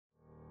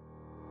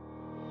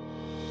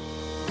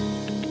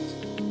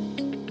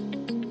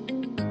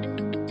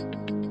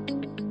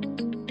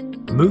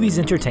Movies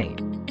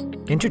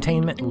entertain.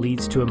 Entertainment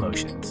leads to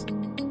emotions.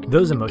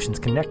 Those emotions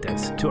connect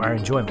us to our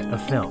enjoyment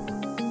of film.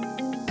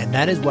 And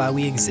that is why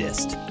we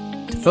exist,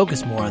 to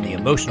focus more on the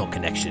emotional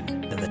connection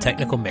than the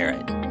technical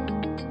merit.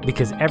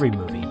 Because every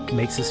movie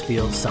makes us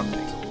feel something.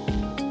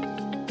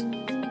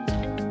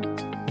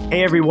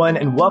 Hey everyone,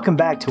 and welcome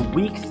back to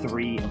week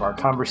 3 of our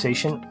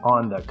conversation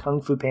on the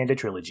Kung Fu Panda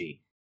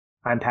trilogy.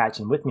 I'm Patch,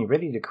 and with me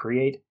ready to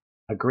create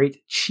a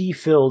great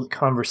chi-filled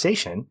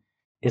conversation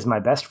is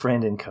my best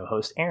friend and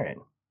co-host Aaron.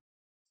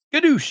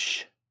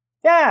 Gadoosh!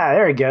 Yeah,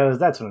 there he goes.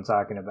 That's what I'm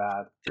talking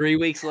about. 3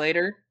 weeks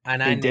later,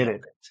 and I did nailed it.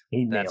 it.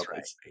 He That's nailed right,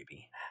 it.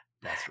 baby.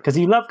 That's right. Because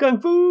you love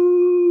Kung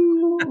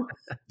Fu!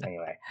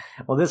 Anyway,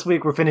 well, this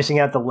week we're finishing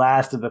out the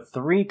last of the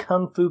 3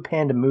 Kung Fu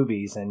Panda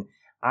movies, and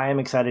I am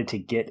excited to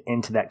get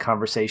into that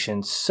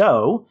conversation.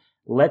 So,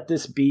 let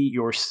this be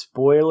your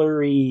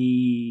spoilery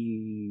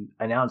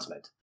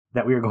announcement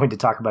that we are going to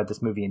talk about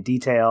this movie in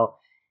detail.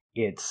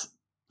 It's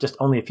just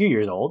only a few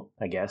years old,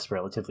 I guess,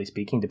 relatively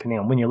speaking, depending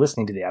on when you're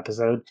listening to the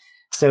episode.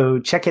 So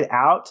check it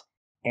out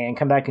and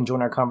come back and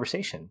join our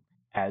conversation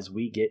as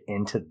we get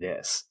into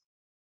this.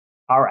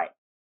 All right.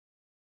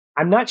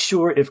 I'm not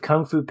sure if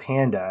Kung Fu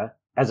Panda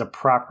as a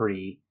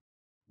property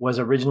was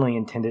originally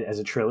intended as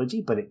a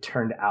trilogy, but it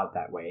turned out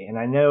that way. And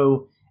I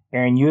know,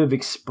 Aaron, you have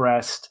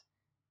expressed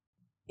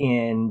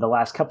in the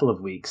last couple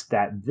of weeks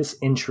that this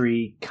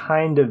entry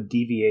kind of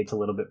deviates a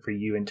little bit for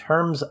you in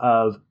terms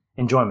of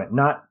enjoyment,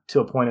 not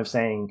to a point of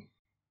saying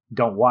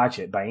don't watch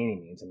it by any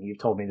means. I mean, you've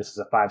told me this is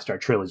a 5-star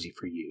trilogy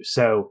for you.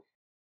 So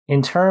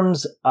in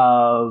terms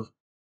of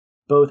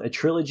both a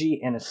trilogy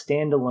and a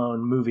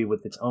standalone movie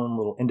with its own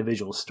little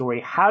individual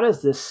story, how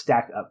does this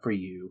stack up for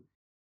you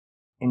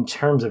in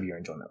terms of your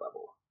enjoyment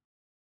level?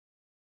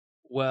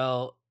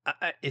 Well,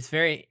 it's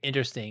very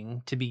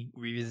interesting to be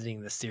revisiting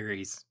the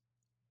series.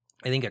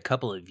 I think a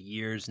couple of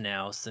years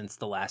now since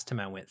the last time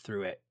I went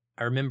through it.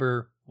 I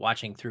remember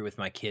watching through with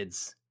my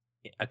kids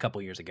a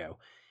couple years ago.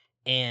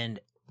 And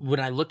when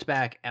I looked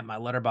back at my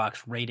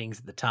Letterboxd ratings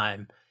at the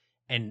time,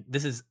 and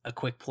this is a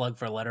quick plug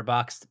for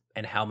Letterboxd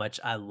and how much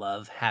I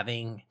love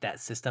having that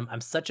system. I'm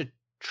such a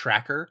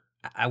tracker.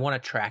 I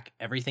want to track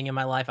everything in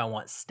my life. I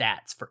want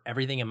stats for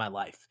everything in my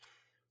life.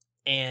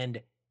 And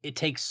it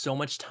takes so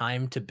much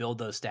time to build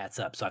those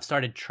stats up. So I've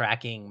started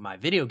tracking my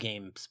video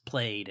games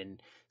played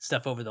and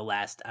stuff over the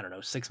last,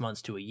 6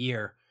 months to a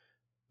year.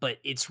 But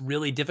it's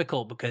really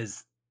difficult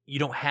because you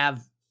don't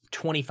have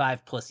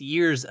 25 plus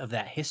years of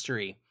that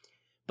history.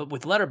 But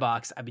with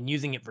Letterboxd, I've been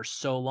using it for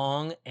so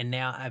long, and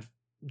now I've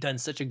done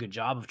such a good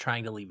job of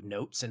trying to leave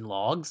notes and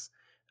logs,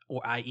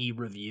 or i.e.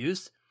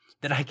 reviews,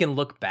 that I can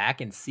look back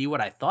and see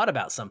what I thought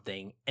about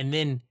something and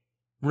then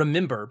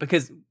remember,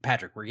 because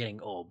Patrick, we're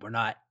getting old.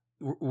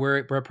 We're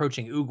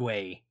approaching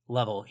Oogway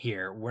level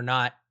here. We're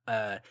not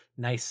a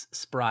nice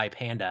spry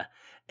panda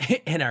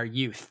in our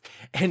youth.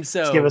 And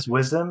so Just give us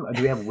wisdom.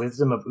 Do we have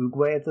wisdom of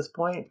Oogway at this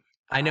point?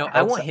 I know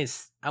I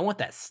want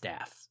that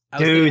staff.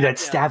 Dude, that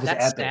staff is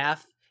that epic.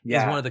 Staff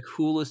is one of the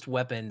coolest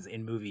weapons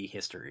in movie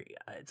history.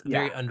 It's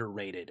very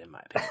underrated in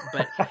my opinion.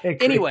 But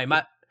anyway,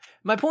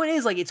 my point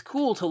is, like, it's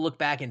cool to look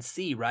back and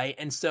see, right?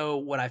 And so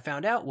what I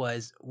found out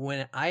was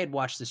when I had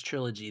watched this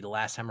trilogy the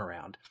last time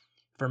around,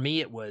 for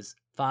me it was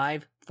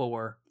 5,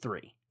 4,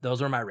 3.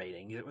 Those were my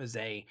ratings. It was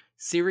a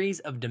series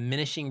of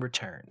diminishing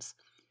returns.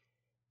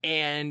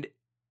 And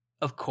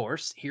of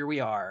course, here we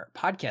are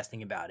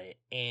podcasting about it.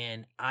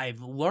 And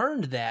I've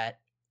learned that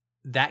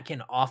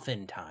can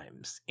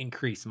oftentimes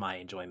increase my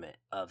enjoyment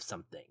of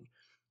something.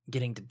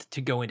 Getting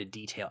to go into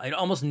detail, it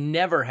almost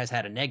never has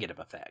had a negative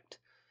effect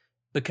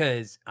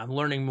because I'm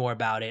learning more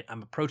about it.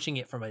 I'm approaching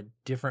it from a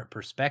different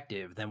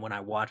perspective than when I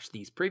watched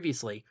these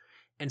previously.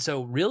 And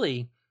so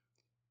really,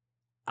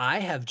 I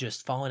have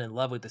just fallen in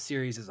love with the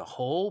series as a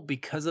whole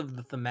because of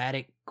the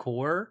thematic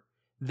core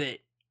that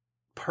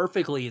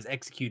perfectly is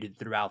executed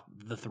throughout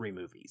the 3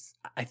 movies.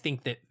 I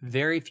think that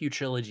very few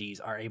trilogies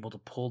are able to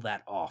pull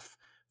that off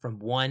from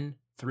 1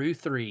 through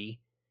 3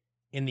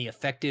 in the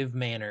effective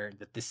manner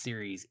that this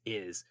series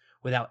is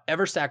without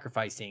ever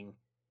sacrificing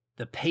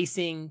the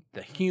pacing,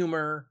 the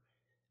humor,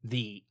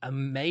 the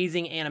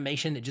amazing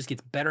animation that just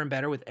gets better and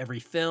better with every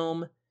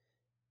film,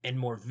 and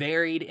more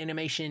varied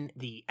animation,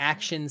 the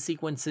action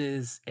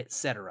sequences,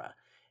 etc.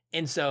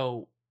 And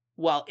so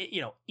while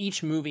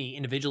each movie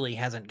individually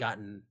hasn't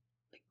gotten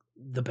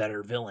the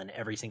better villain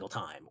every single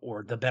time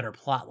or the better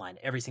plot line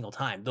every single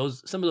time,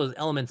 some of those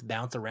elements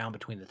bounce around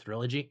between the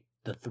trilogy.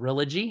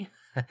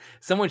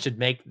 Someone should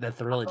make the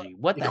trilogy.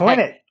 What the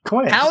heck?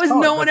 Coin it. How has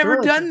no one ever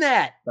trilogy. done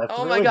that?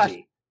 Oh my gosh.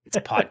 It's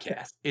a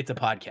podcast. It's a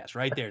podcast,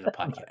 right? There's a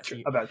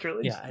podcast. About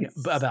trilogy. Yeah,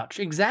 about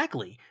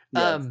exactly.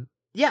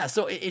 Yes.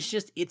 So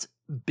it's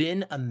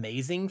been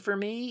amazing for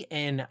me,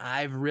 and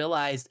I've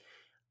realized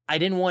I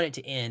didn't want it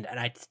to end, and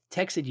I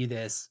texted you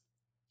this,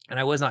 and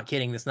I was not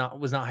kidding. This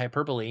was not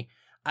hyperbole.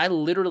 I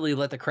literally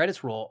let the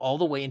credits roll all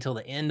the way until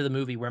the end of the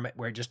movie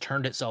where it just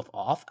turned itself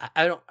off.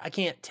 I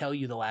can't tell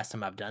you the last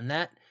time I've done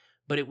that,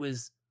 but it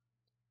was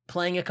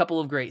playing a couple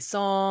of great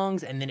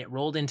songs, and then it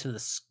rolled into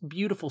this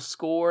beautiful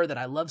score that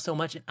I love so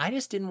much, and I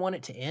just didn't want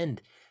it to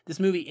end. This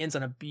movie ends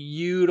on a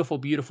beautiful,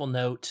 beautiful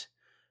note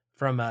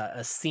from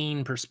a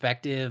scene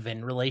perspective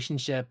and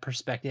relationship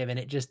perspective, and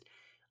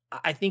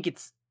I think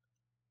it's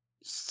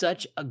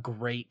such a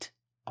great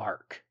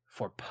arc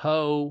for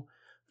Poe,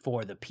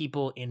 for the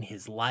people in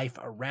his life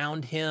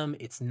around him.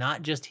 It's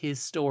not just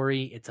his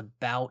story, it's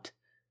about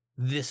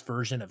this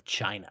version of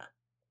China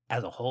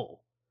as a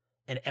whole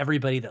and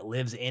everybody that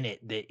lives in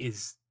it, that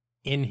is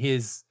in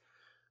his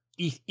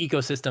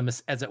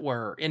ecosystem, as it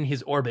were, in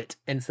his orbit.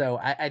 And so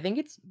I think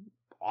it's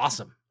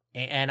awesome.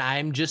 And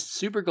I'm just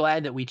super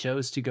glad that we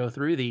chose to go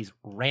through these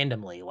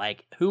randomly.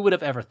 Like, who would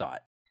have ever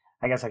thought?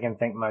 I guess I can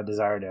thank my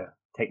desire to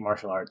take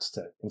martial arts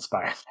to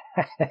inspire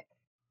that.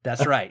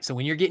 That's right. So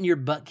when you're getting your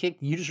butt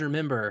kicked, you just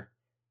remember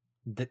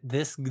that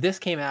this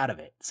came out of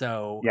it.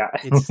 So yeah.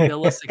 It's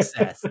still a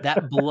success.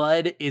 That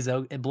blood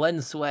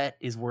and sweat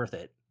is worth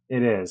it.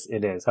 It is.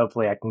 It is.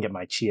 Hopefully I can get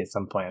my chi at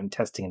some point. I'm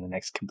testing in the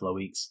next couple of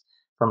weeks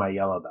for my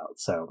yellow belt.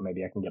 So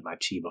maybe I can get my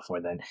chi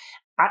before then.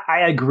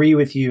 I agree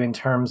with you in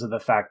terms of the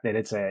fact that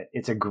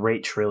it's a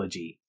great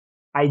trilogy.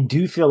 I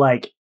do feel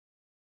like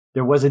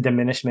there was a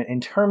diminishment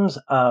in terms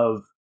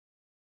of,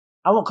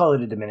 I won't call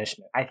it a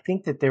diminishment. I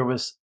think that there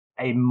was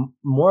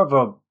more of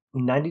a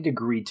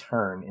 90-degree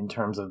turn in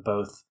terms of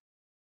both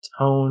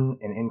tone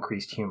and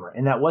increased humor.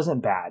 And that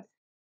wasn't bad.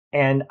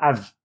 And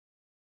I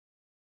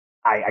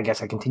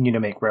guess I continue to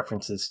make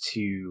references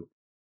to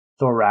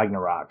Thor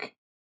Ragnarok,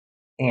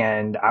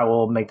 and I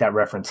will make that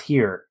reference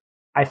here.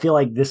 I feel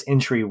like this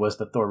entry was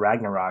the Thor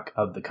Ragnarok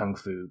of the Kung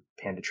Fu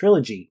Panda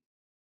trilogy,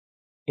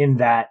 in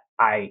that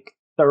I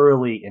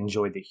thoroughly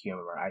enjoyed the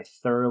humor. I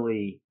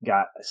thoroughly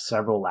got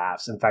several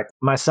laughs. In fact,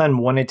 my son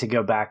wanted to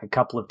go back a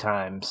couple of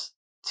times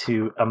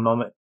to a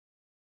moment.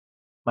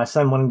 My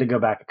son wanted to go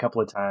back a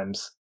couple of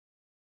times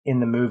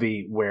in the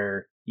movie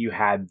where you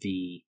had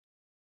the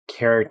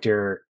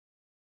character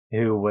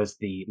who was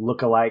the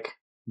lookalike,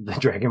 the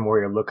Dragon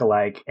Warrior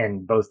lookalike,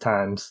 and both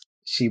times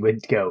she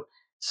would go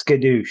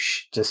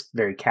skadoosh just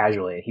very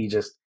casually. He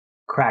just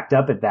cracked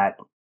up at that.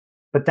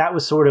 But that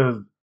was sort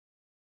of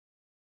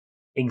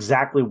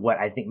exactly what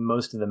I think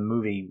most of the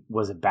movie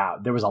was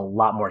about. There was a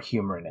lot more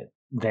humor in it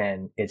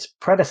than its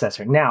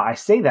predecessor. Now, I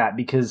say that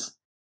because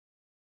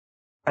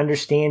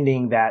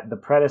understanding that the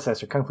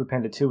predecessor, Kung Fu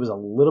Panda 2, was a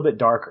little bit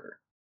darker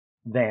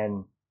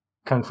than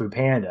Kung Fu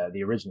Panda,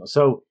 the original.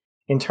 So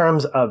in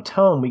terms of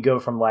tone, we go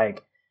from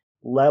like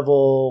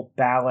level,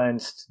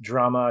 balanced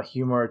drama,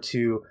 humor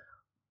to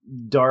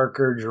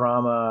darker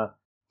drama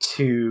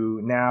to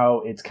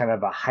now it's kind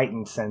of a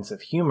heightened sense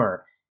of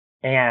humor.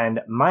 And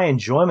my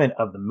enjoyment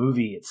of the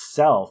movie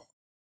itself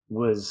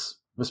was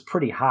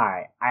pretty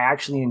high. I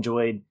actually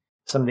enjoyed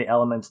some of the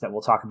elements that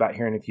we'll talk about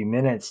here in a few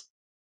minutes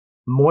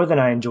more than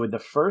I enjoyed the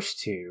first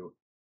two.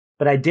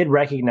 But I did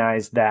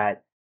recognize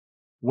that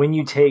when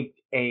you take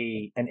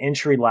an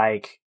entry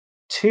like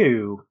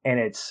 2 and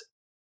its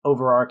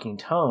overarching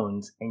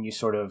tones and you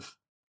sort of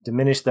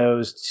diminish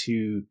those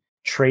to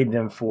trade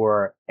them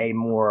for a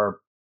more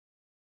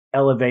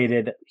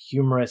elevated,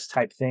 humorous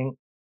type thing,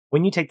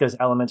 when you take those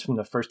elements from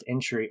the first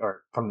entry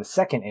or from the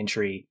second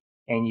entry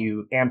and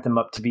you amp them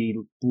up to be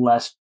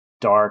less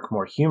dark,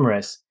 more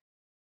humorous,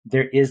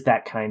 there is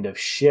that kind of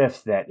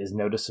shift that is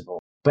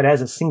noticeable. But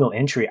as a single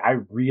entry, I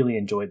really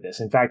enjoyed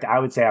this. In fact, I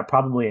would say I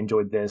probably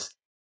enjoyed this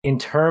in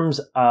terms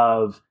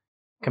of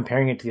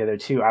comparing it to the other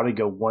two. I would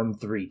go 1,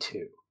 3,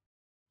 2.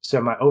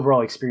 So my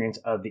overall experience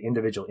of the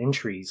individual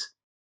entries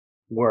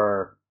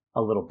were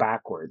a little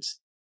backwards.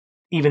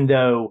 Even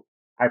though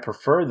I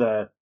prefer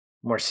the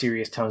more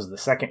serious tones of the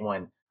second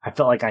one, I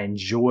felt like I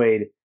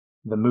enjoyed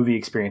the movie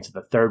experience of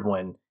the third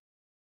one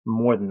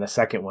more than the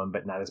second one,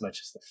 but not as much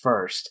as the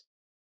first.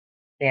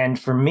 And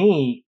for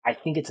me, I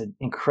think it's an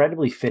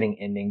incredibly fitting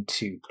ending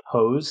to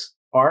Poe's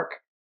arc.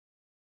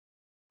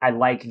 I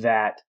like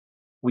that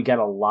we got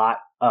a lot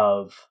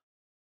of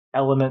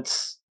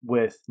elements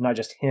with not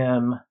just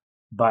him,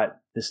 but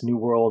this new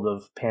world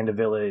of Panda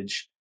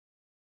Village,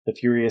 the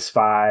Furious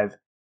Five.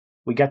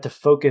 We got to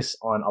focus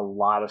on a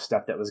lot of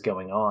stuff that was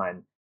going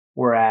on.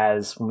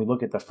 Whereas when we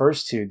look at the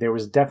first two, there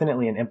was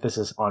definitely an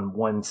emphasis on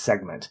one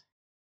segment,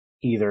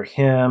 either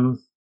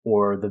him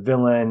or the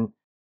villain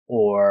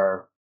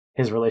or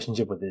his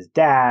relationship with his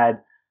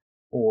dad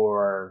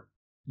or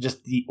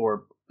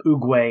or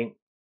Oogway.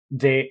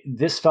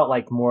 This felt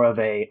like more of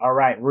a, all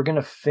right, we're going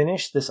to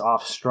finish this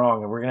off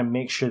strong and we're going to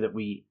make sure that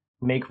we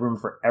make room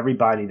for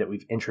everybody that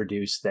we've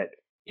introduced that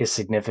is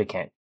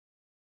significant.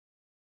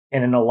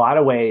 And in a lot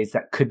of ways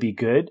that could be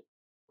good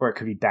or it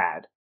could be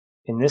bad.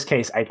 In this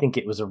case, I think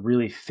it was a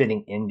really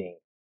fitting ending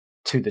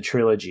to the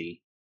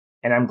trilogy.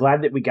 And I'm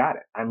glad that we got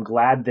it. I'm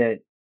glad that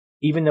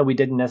even though we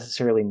didn't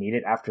necessarily need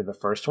it after the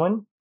first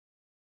one,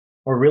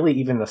 or really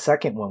even the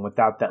second one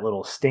without that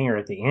little stinger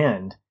at the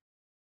end,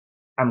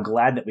 I'm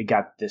glad that we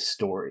got this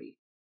story.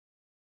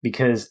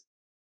 Because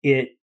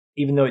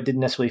even though it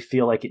didn't necessarily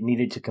feel like it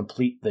needed to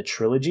complete the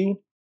trilogy,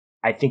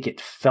 I think it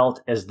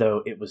felt as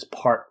though it was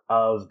part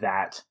of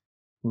that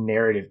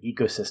narrative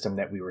ecosystem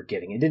that we were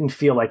getting. It didn't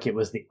feel like it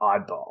was the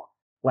oddball.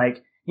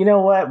 Like, you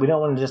know what? We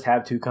don't want to just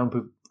have two Kung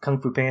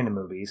Fu Panda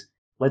movies.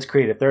 Let's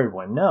create a third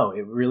one. No,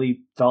 it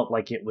really felt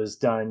like it was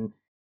done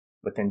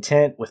with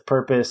intent, with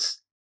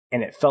purpose,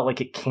 and it felt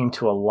like it came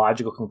to a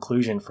logical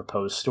conclusion for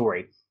Poe's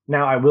story.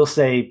 Now, I will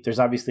say there's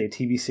obviously a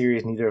TV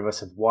series neither of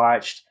us have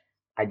watched.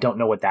 I don't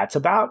know what that's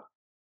about,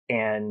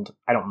 and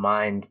I don't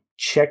mind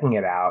checking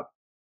it out.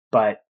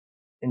 But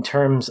in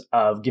terms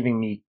of giving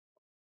me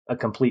a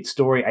complete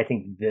story, I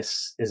think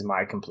this is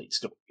my complete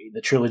story.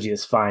 The trilogy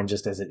is fine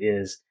just as it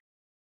is,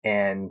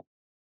 and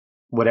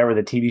whatever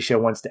the TV show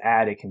wants to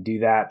add, it can do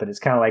that. But it's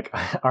kind of like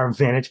our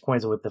vantage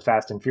points with the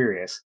Fast and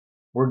Furious.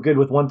 We're good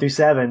with 1 through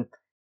 7.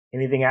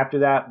 Anything after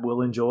that,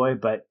 we'll enjoy,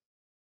 but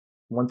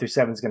 1 through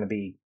 7 is going to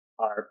be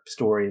our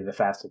story of the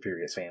Fast and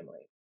Furious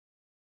family.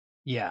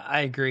 Yeah,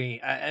 I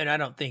agree. And I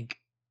don't think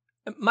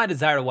my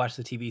desire to watch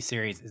the TV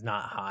series is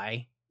not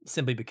high,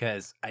 simply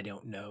because I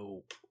don't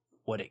know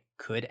what it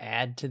could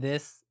add to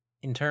this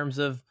in terms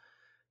of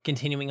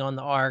continuing on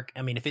the arc.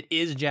 I mean, if it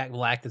is Jack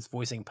Black that's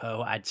voicing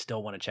Poe, I'd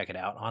still want to check it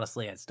out.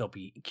 Honestly, I'd still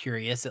be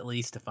curious at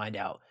least to find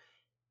out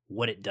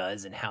what it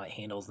does and how it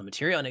handles the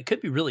material. And it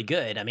could be really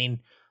good. I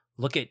mean,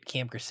 look at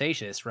Camp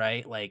Cretaceous,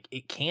 right? Like,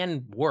 it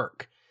can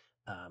work.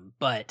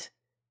 But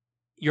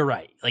you're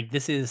right. Like,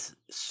 this is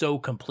so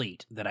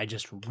complete that I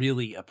just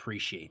really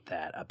appreciate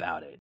that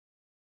about it.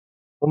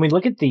 When we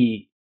look at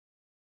the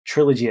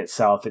trilogy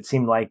itself, it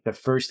seemed like the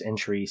first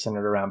entry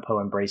centered around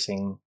Poe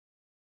embracing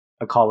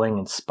a calling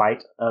in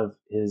spite of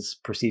his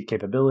perceived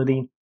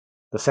capability.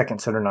 The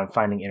second centered on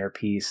finding inner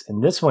peace.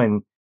 And this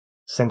one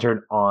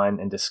centered on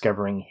and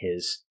discovering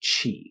his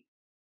chi.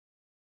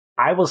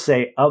 I will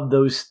say, of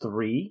those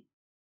three,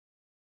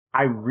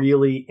 I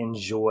really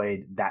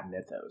enjoyed that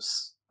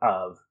mythos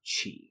of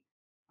chi.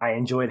 I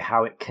enjoyed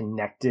how it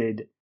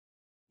connected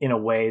in a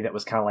way that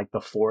was kind of like the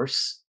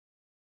Force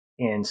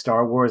in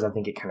Star Wars. I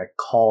think it kind of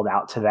called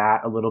out to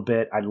that a little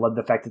bit. I love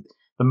the fact that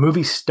the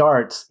movie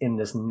starts in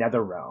this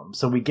nether realm.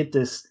 So we get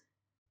this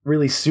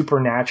really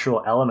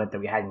supernatural element that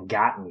we hadn't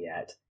gotten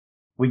yet.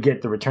 We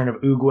get the return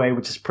of Oogway,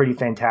 which is pretty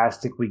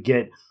fantastic. We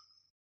get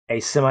a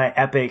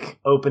semi-epic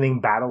opening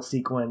battle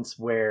sequence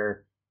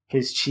where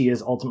his chi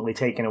is ultimately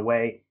taken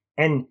away.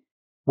 And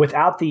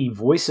without the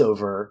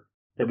voiceover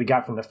that we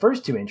got from the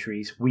first two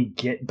entries, we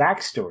get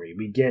backstory.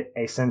 We get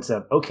a sense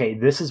of, okay,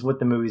 this is what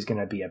the movie's going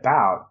to be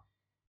about.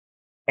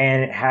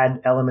 And it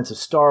had elements of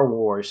Star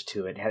Wars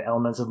to it. It had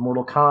elements of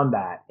Mortal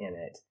Kombat in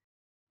it.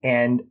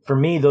 And for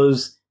me,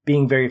 those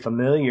being very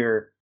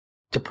familiar,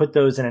 to put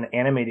those in an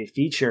animated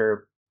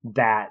feature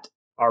that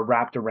are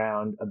wrapped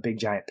around a big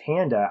giant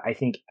panda, I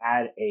think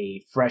add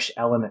a fresh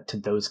element to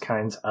those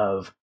kinds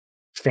of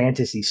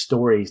fantasy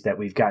stories that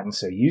we've gotten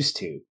so used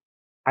to.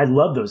 I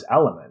love those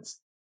elements.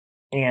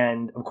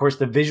 And of course,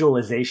 the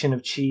visualization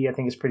of chi, I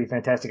think, is pretty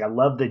fantastic. I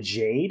love the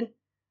jade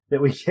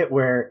that we get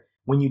where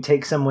when you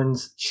take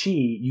someone's chi,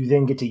 you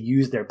then get to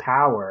use their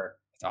power.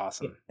 It's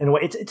awesome. In a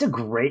way, it's a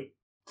great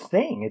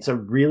thing. It's a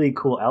really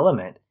cool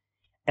element.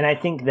 And I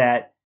think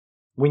that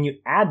when you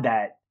add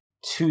that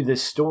to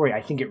this story,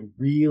 I think it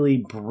really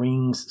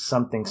brings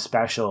something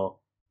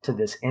special to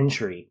this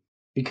entry.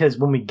 Because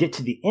when we get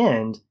to the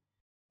end,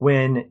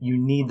 when you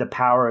need the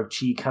power of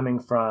chi coming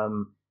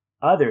from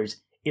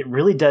others, it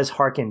really does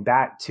harken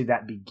back to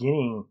that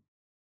beginning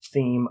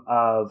theme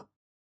of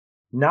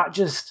not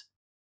just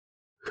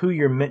who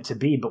you're meant to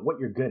be, but what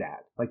you're good at.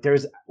 Like,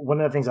 there's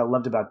one of the things I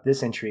loved about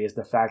this entry is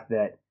the fact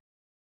that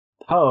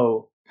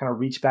Poe kind of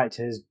reached back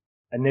to his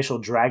initial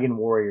dragon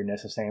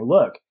warriorness of saying,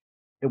 look,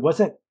 it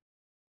wasn't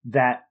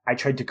that I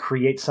tried to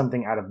create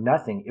something out of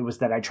nothing. It was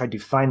that I tried to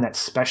find that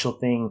special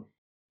thing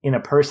in a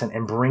person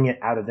and bring it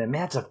out of them.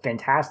 Man, that's a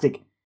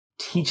fantastic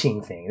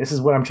teaching thing. This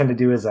is what I'm trying to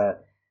do as a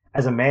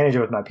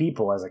manager with my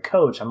people, as a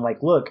coach. I'm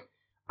like, look,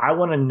 I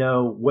want to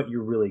know what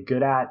you're really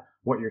good at,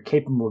 what you're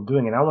capable of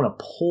doing, and I want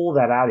to pull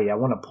that out of you. I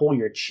want to pull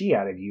your chi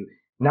out of you,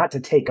 not to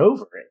take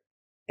over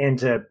it and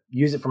to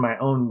use it for my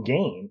own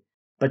gain,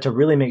 but to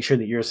really make sure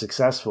that you're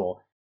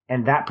successful.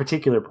 And that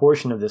particular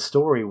portion of the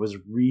story was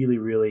really,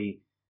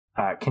 really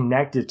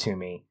connected to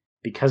me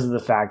because of the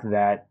fact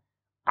that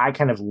I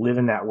kind of live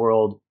in that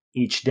world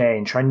each day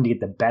and trying to get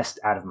the best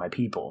out of my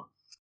people.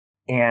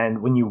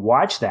 And when you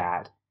watch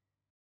that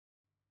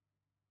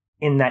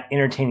in that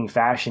entertaining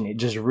fashion, it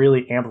just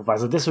really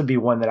amplifies. Like, this would be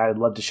one that I would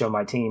love to show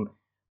my team,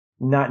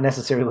 not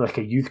necessarily like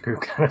a youth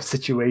group kind of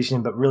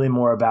situation, but really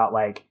more about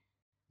like,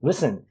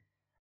 listen,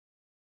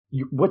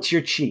 what's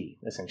your chi,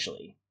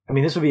 essentially? I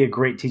mean, this would be a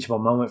great teachable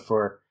moment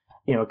for,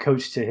 a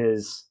coach to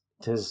his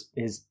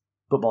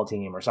football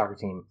team or soccer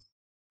team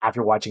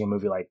after watching a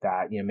movie like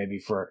that, maybe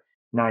for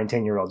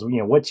 9-10-year-olds,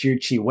 what's your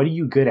chi? What are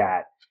you good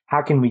at?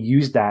 How can we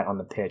use that on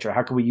the pitch? Or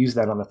how can we use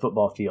that on the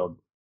football field?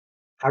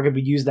 How could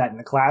we use that in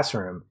the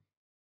classroom?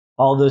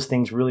 All those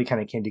things really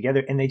kind of came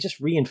together, and they just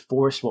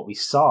reinforced what we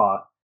saw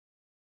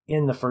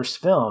in the first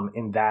film,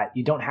 in that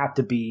you don't have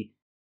to be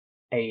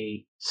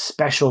a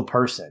special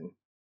person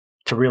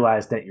to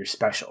realize that you're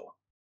special,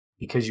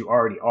 because you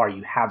already are.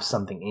 You have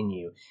something in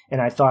you. And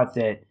I thought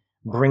that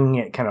bringing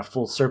it kind of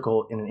full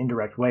circle in an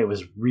indirect way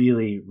was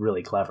really,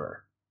 really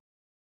clever.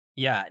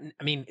 Yeah,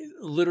 I mean,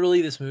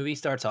 literally, this movie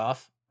starts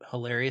off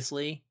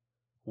hilariously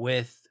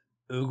with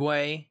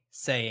Oogway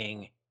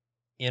saying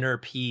inner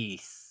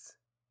peace,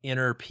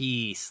 inner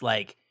peace.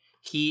 Like,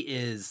 he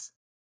is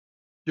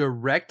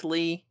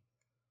directly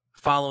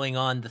following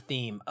on the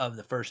theme of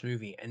the first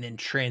movie and then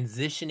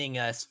transitioning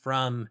us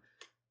from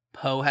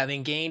Po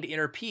having gained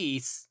inner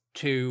peace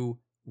to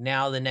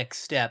now the next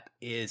step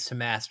is to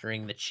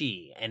mastering the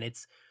chi. And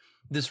it's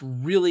this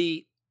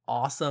really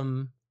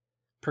awesome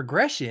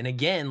progression,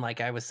 again, like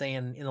I was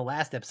saying in the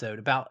last episode,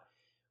 about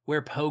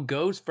where Po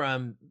goes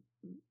from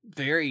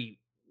very,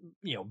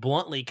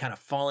 bluntly kind of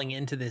falling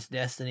into this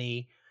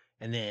destiny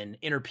and then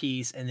inner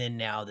peace and then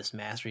now this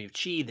mastery of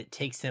chi that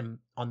takes him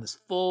on this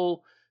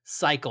full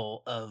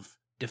cycle of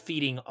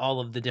defeating all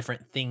of the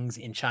different things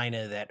in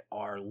China that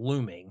are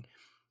looming.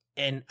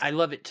 And I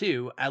love it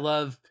too. I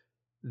love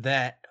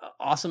that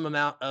awesome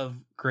amount of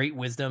great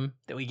wisdom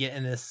that we get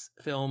in this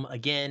film.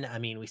 Again, I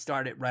mean, we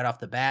start it right off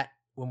the bat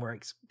when we're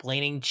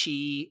explaining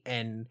Chi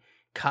and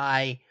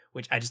Kai,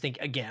 which I just think,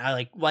 again,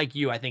 I like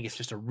you, I think it's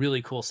just a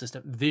really cool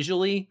system.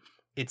 Visually,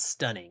 it's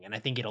stunning, and I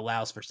think it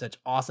allows for such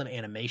awesome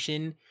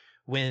animation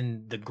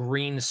when the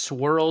green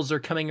swirls are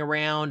coming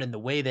around and the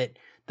way that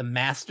the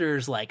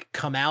masters like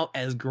come out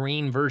as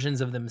green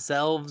versions of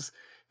themselves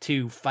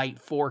to fight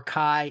for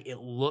Kai. It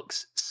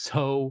looks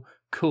so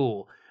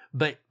cool.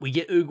 But we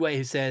get Oogway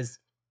who says,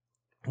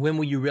 when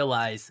will you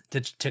realize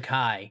to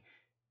Kai,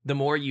 the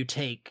more you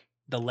take,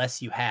 the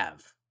less you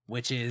have,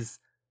 which is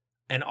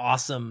an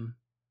awesome,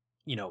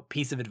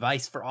 piece of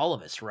advice for all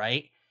of us,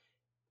 right?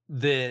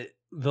 The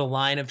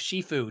line of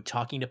Shifu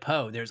talking to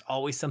Po, there's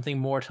always something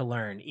more to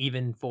learn,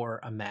 even for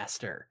a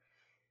master.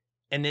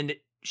 And then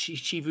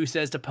Shifu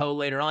says to Po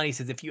later on, he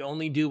says, if you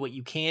only do what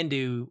you can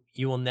do,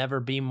 you will never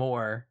be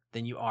more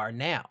than you are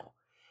now.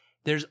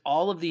 There's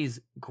all of these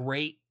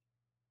great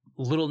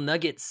little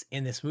nuggets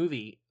in this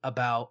movie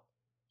about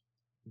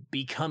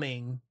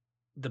becoming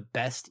the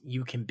best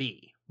you can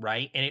be,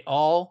 right? And it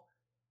all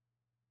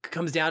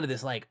comes down to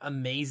this like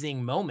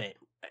amazing moment.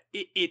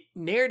 It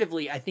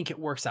narratively, I think it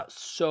works out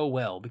so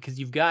well because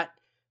you've got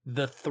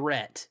the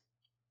threat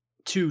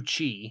to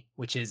chi,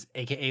 which is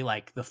aka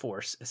like the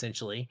force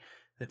essentially,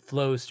 that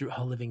flows through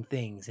all living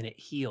things and it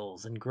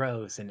heals and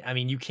grows. And I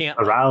mean, you can't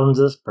surrounds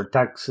us,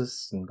 protects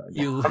us, and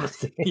you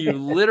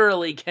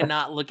literally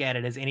cannot look at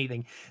it as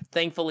anything.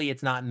 Thankfully,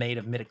 it's not made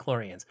of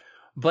midichlorians,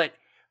 but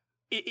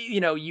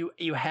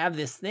you have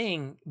this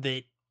thing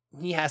that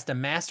he has to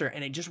master,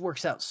 and it just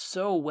works out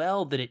so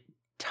well that it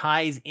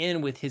ties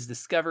in with his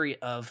discovery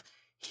of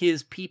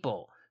his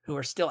people who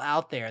are still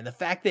out there, and the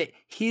fact that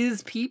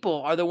his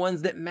people are the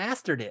ones that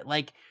mastered it.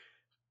 Like,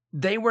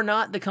 they were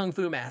not the kung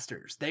fu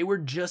masters. They were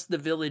just the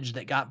village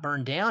that got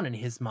burned down in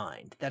his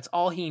mind. That's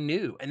all he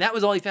knew. And that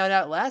was all he found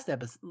out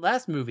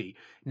last movie.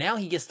 Now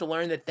he gets to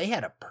learn that they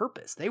had a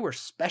purpose. They were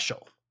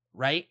special,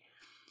 right?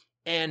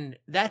 And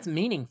that's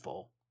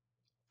meaningful.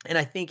 And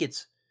I think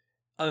it's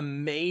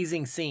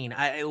amazing scene.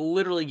 I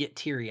literally get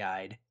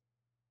teary-eyed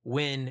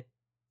when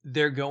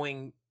they're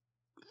going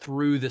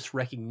through this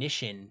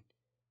recognition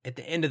at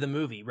the end of the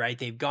movie, right?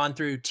 They've gone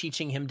through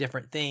teaching him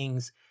different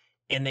things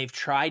and they've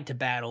tried to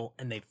battle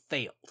and they've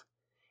failed.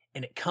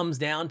 And it comes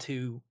down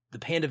to the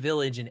Panda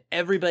Village and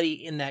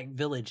everybody in that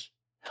village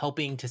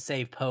helping to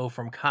save Po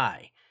from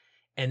Kai.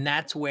 And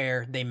that's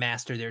where they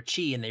master their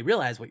chi and they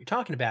realize what you're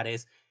talking about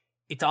is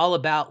it's all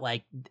about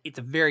like, it's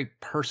a very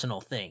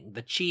personal thing.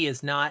 The chi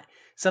is not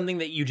something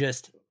that you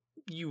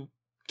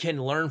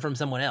can learn from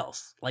someone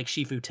else. Like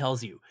Shifu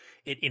tells you,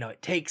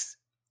 it takes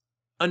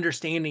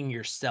understanding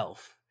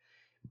yourself.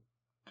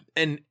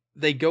 And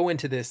they go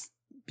into this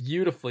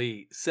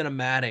beautifully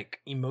cinematic,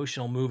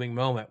 emotional, moving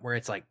moment where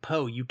it's like,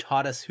 Po, you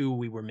taught us who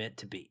we were meant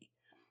to be.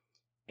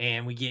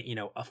 And we get,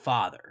 a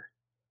father,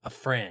 a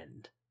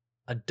friend,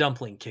 a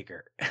dumpling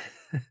kicker,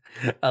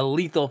 a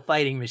lethal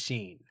fighting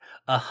machine,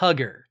 a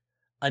hugger,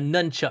 a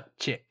nunchuck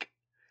chick,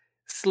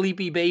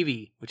 sleepy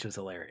baby, which was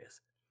hilarious.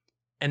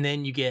 And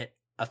then you get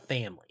a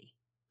family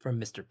from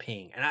Mr.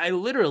 Ping. And I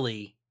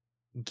literally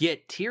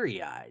get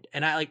teary-eyed.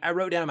 And I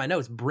wrote down in my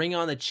notes, bring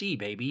on the chi,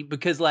 baby,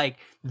 because like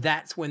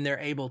that's when they're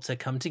able to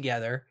come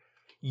together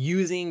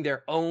using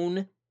their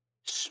own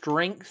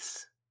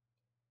strengths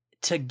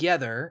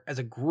together as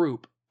a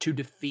group to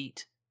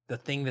defeat the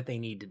thing that they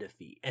need to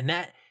defeat. And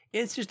that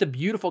it's just a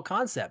beautiful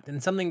concept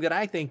and something that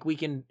I think we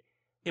can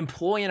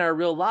employ in our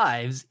real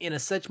lives in a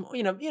such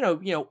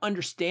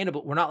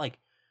understandable. We're not like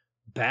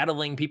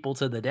battling people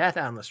to the death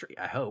out on the street,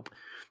 I hope.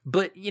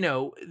 But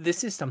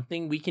this is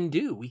something we can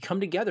do. We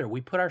come together,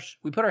 we put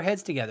our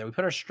heads together, we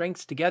put our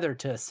strengths together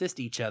to assist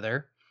each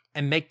other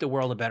and make the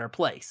world a better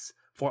place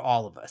for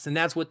all of us. And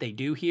that's what they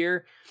do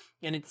here.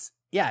 And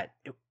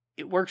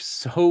it works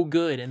so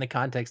good in the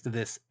context of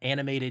this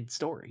animated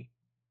story.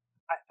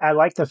 I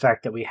like the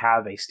fact that we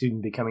have a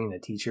student becoming the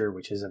teacher,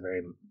 which is a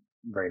very,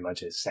 very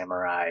much a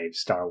samurai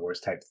Star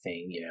Wars type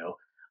thing,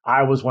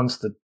 I was once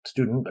the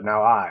student, but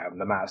now I am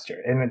the master.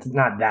 And it's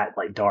not that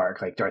like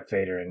dark, like Darth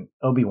Vader and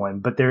Obi-Wan,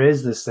 but there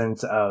is this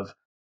sense of,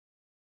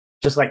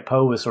 just like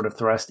Poe was sort of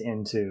thrust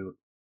into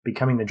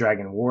becoming the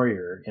Dragon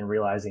Warrior and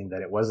realizing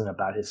that it wasn't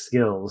about his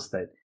skills,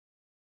 that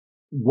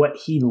what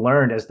he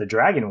learned as the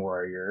Dragon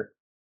Warrior,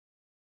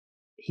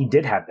 he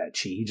did have that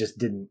chi. He just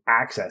didn't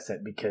access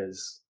it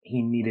because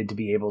he needed to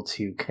be able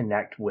to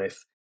connect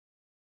with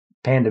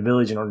Panda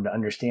Village in order to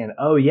understand,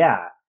 oh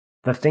yeah,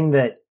 the thing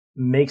that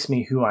makes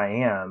me who I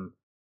am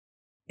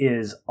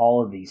is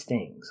all of these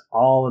things,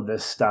 all of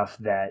this stuff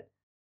that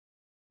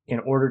in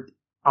order,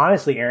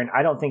 honestly, Aaron,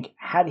 I don't think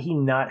had he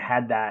not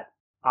had that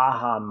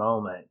aha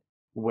moment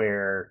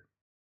where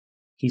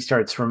he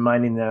starts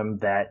reminding them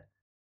that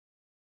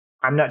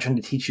I'm not trying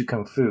to teach you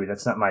Kung Fu.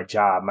 That's not my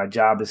job. My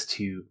job is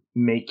to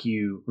make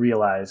you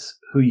realize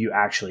who you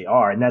actually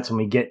are. And that's when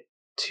we get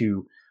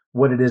to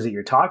what it is that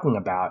you're talking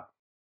about.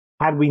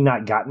 Had we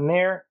not gotten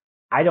there,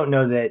 I don't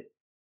know that,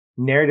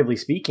 narratively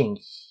speaking,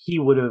 he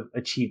would have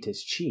achieved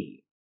his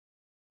chi,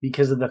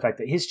 because of the fact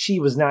that his chi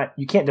was not,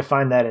 you can't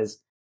define that as,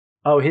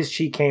 oh, his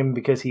chi came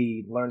because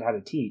he learned how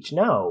to teach.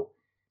 No,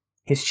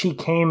 his chi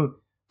came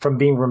from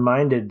being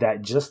reminded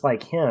that just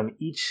like him,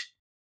 each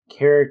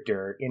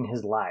character in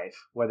his life,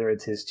 whether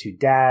it's his two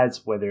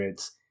dads, whether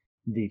it's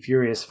the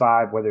Furious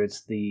Five, whether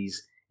it's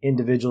these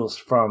individuals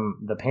from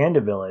the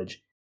Panda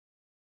Village,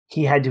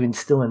 he had to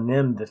instill in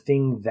them the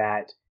thing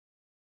that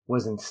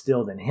was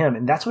instilled in him.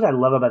 And that's what I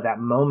love about that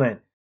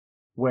moment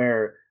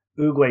where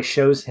Oogway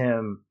shows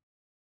him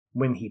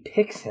when he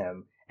picks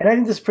him. And I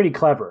think this is pretty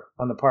clever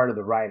on the part of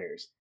the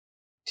writers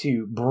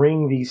to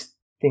bring these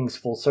things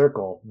full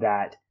circle,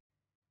 that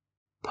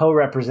Poe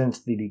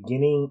represents the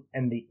beginning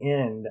and the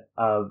end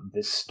of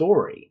this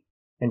story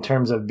in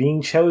terms of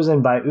being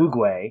chosen by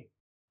Oogway,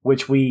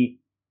 which we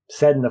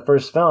said in the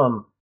first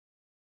film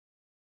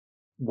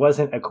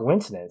wasn't a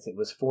coincidence. It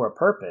was for a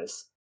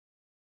purpose.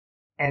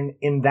 And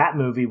in that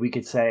movie, we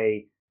could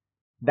say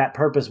that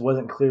purpose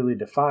wasn't clearly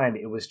defined.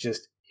 It was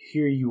just,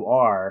 here you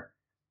are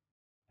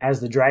as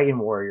the Dragon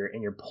Warrior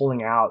and you're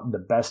pulling out the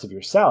best of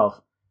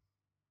yourself.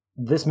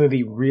 This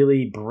movie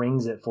really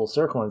brings it full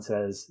circle and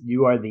says,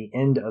 you are the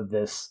end of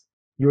this.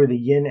 You are the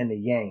yin and the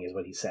yang, is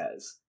what he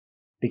says.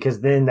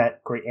 Because then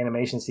that great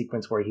animation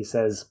sequence where he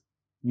says,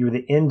 you're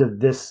the end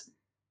of this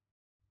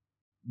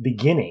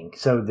beginning.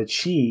 So the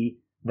chi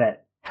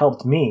that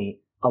helped me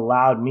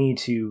allowed me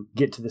to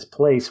get to this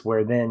place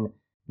where then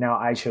now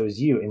I chose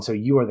you. And so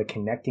you are the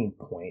connecting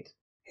point,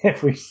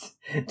 if we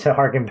to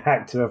harken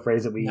back to a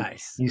phrase that we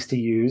used to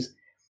use,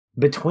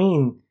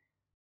 between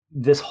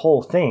this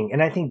whole thing.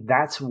 And I think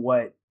that's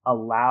what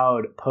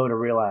allowed Poe to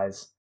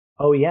realize,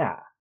 oh yeah,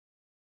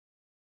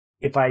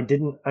 if I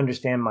didn't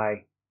understand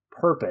my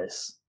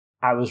purpose,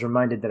 I was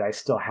reminded that I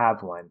still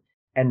have one,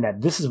 and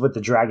that this is what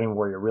the Dragon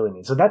Warrior really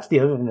means. So that's the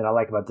other thing that I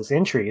like about this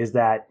entry, is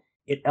that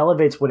it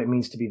elevates what it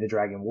means to be the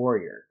Dragon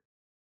Warrior,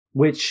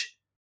 which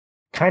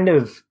kind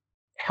of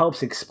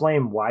helps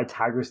explain why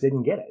Tigress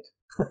didn't get it.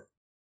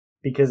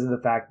 Because of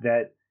the fact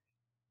that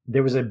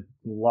there was a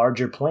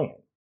larger plan.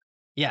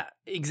 Yeah,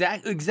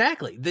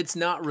 exactly. That's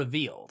not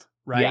revealed,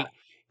 right? Yeah.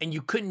 And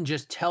you couldn't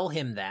just tell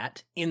him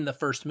that in the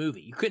first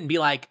movie. You couldn't be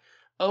like,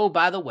 oh,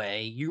 by the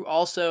way, you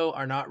also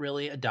are not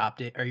really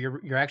adopted, or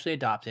you're actually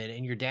adopted,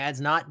 and your dad's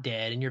not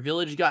dead, and your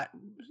village got,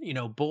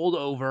 bowled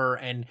over,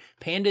 and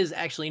pandas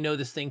actually know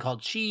this thing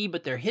called chi,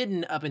 but they're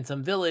hidden up in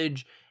some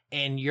village,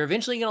 and you're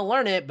eventually going to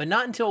learn it, but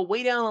not until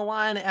way down the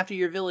line after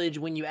your village,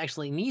 when you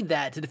actually need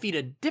that to defeat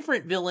a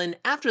different villain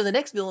after the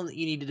next villain that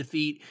you need to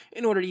defeat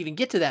in order to even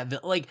get to that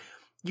villain. Like,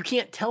 you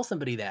can't tell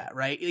somebody that,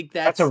 right? Like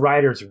that's a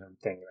writer's room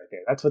thing right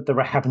there. That's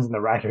what happens in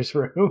the writer's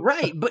room.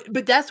 Right.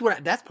 But that's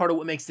part of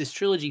what makes this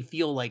trilogy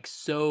feel like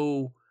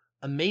so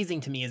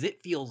amazing to me, is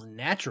it feels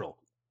natural.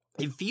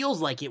 It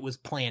feels like it was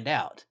planned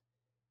out.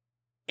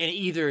 And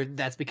either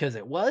that's because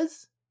it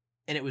was,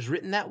 and it was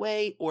written that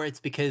way, or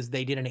it's because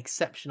they did an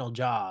exceptional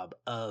job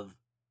of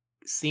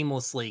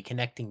seamlessly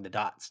connecting the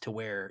dots to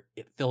where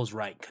it feels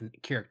right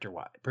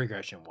character-wise,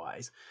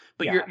 progression-wise.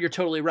 But yeah, you're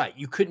totally right.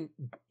 You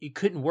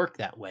couldn't work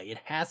that way. It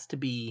has to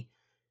be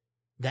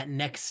that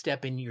next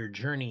step in your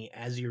journey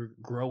as you're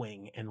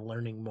growing and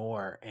learning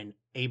more and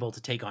able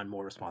to take on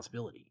more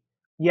responsibility.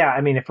 Yeah,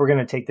 I mean, if we're going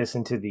to take this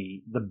into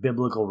the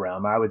biblical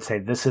realm, I would say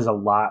this is a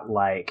lot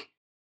like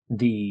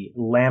the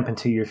lamp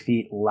unto your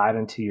feet, light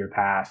unto your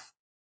path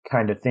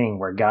kind of thing,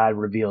 where God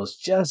reveals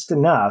just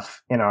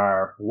enough in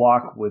our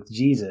walk with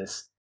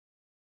Jesus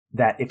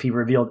that if he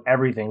revealed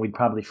everything, we'd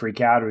probably freak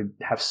out or we'd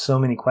have so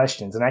many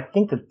questions. And I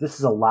think that this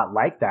is a lot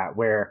like that,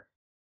 where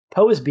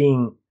Poe is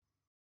being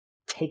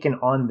taken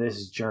on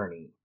this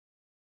journey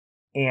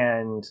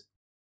and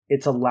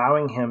it's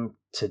allowing him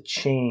to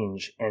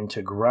change and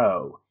to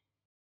grow.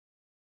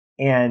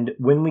 And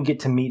when we get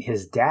to meet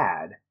his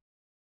dad,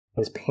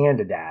 his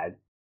panda dad,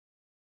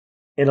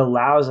 it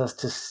allows us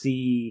to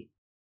see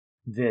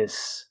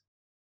this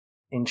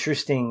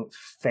interesting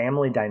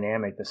family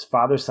dynamic, this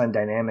father-son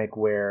dynamic,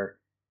 where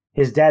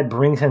his dad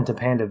brings him to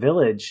Panda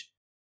Village.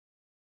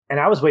 And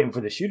I was waiting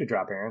for the shoe to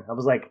drop, Aaron. I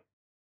was like,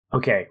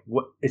 okay,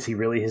 what is he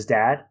really his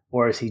dad,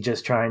 or is he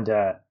just trying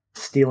to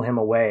steal him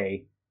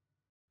away?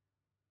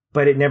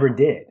 But it never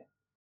did.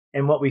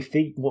 And what we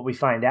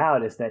find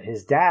out is that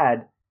his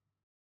dad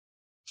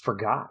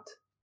forgot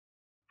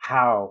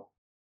how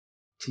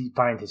to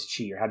find his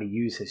chi or how to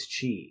use his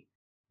chi.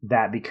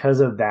 That because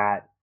of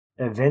that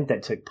event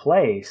that took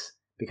place,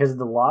 because of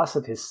the loss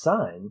of his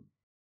son,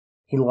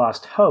 he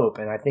lost hope.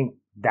 And I think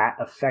that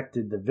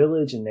affected the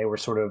village, and they were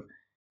sort of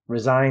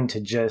resigned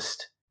to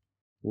just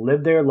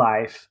live their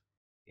life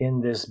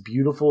in this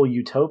beautiful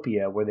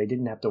utopia where they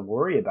didn't have to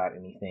worry about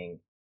anything.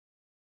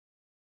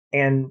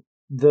 And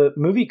the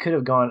movie could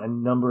have gone a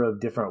number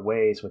of different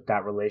ways with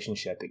that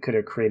relationship. It could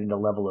have created a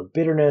level of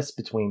bitterness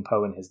between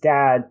Poe and his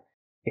dad.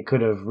 It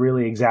could have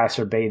really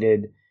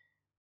exacerbated,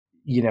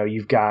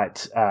 you've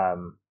got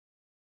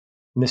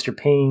Mr.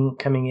 Ping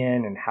coming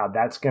in and how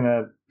that's going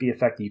to be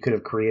affected. You could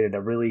have created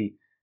a really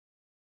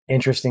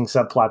interesting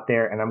subplot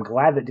there. And I'm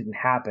glad that didn't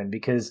happen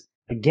because,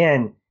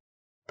 again,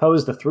 Poe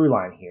is the through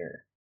line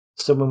here.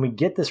 So when we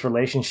get this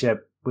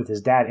relationship with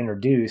his dad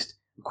introduced,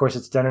 of course,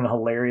 it's done in a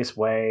hilarious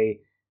way.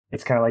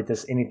 It's kind of like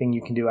this, anything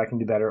you can do, I can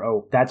do better.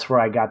 Oh, that's where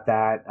I got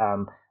that.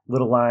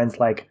 Little lines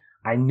like,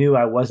 I knew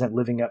I wasn't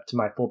living up to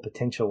my full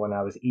potential when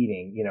I was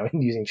eating,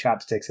 and using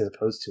chopsticks as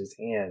opposed to his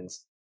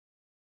hands.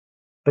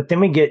 But then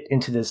we get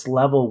into this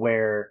level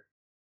where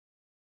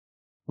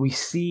we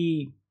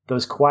see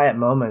those quiet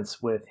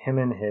moments with him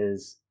and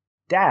his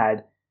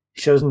dad,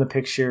 shows him the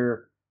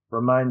picture,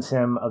 reminds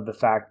him of the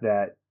fact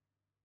that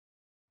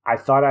I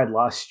thought I'd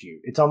lost you.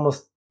 It's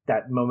almost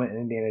that moment in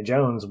Indiana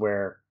Jones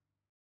where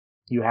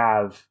you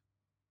have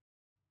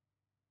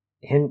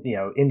him,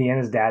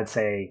 Indiana's dad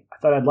say, I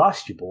thought I'd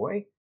lost you,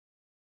 boy.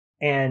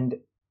 And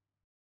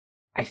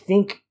I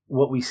think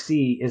what we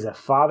see is a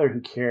father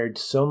who cared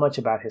so much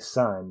about his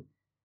son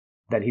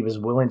that he was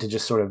willing to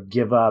just sort of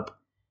give up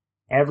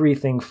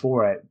everything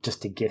for it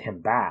just to get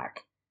him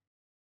back.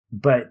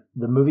 But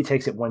the movie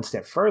takes it one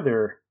step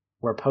further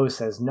where Poe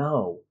says,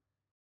 no,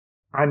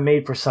 I'm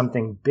made for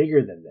something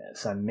bigger than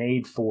this. I'm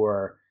made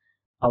for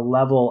a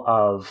level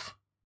of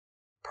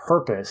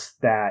purpose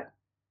that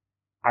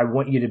I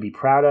want you to be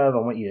proud of. I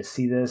want you to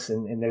see this.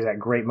 And there's that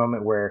great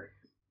moment where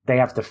they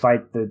have to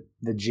fight the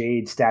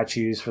jade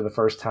statues for the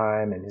first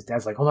time. And his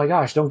dad's like, oh my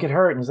gosh, don't get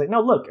hurt. And he's like,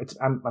 no, look,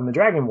 I'm the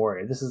Dragon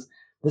Warrior. This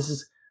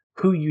is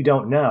who you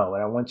don't know.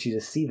 And I want you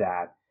to see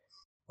that.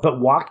 But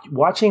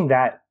watching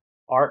that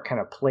arc kind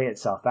of play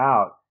itself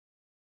out,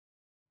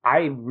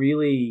 I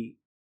really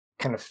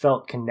kind of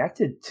felt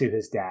connected to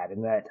his dad,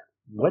 and that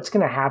what's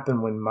going to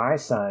happen when my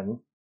son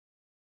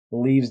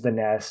leaves the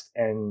nest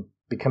and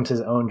becomes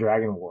his own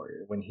Dragon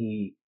Warrior, when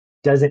he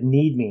doesn't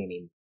need me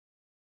anymore.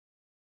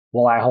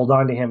 Will I hold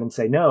on to him and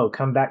say, no,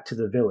 come back to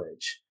the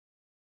village,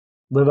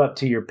 live up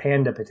to your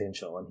panda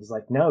potential? And he's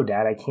like, no,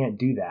 Dad, I can't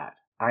do that.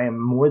 I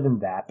am more than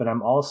that, but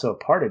I'm also a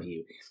part of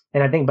you.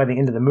 And I think by the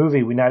end of the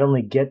movie, we not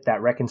only get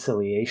that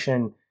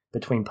reconciliation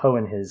between Poe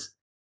and his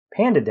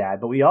panda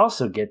dad, but we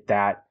also get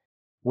that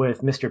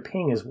with Mr.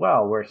 Ping as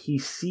well, where he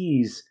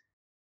sees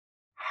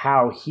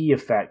how he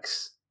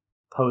affects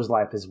Poe's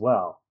life as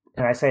well.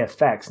 And I say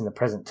affects in the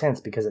present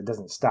tense because it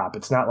doesn't stop.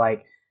 It's not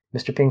like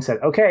Mr. Ping said,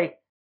 okay,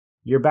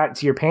 you're back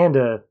to your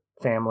panda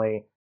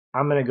family.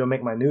 I'm going to go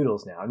make my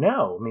noodles now.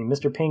 No, I mean,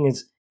 Mr. Ping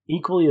is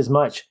equally as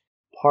much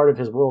part of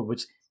his world,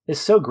 which is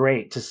so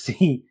great to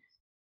see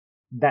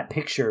that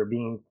picture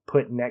being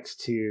put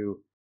next to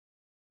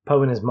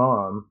Poe and his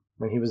mom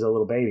when he was a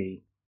little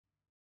baby.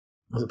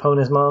 Was it Poe and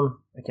his mom?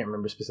 I can't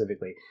remember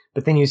specifically.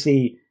 But then you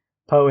see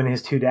Poe and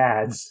his two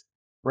dads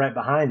right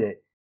behind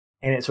it,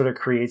 and it sort of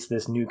creates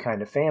this new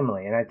kind of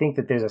family. And I think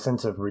that there's a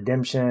sense of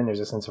redemption, there's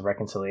a sense of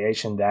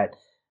reconciliation that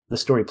the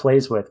story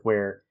plays with,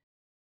 where,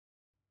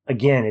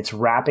 again, it's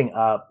wrapping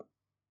up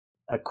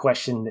a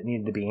question that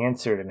needed to be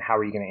answered, and how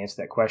are you going to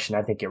answer that question?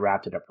 I think it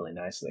wrapped it up really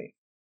nicely.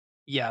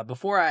 Yeah,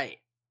 before I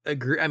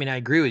agree, I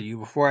agree with you.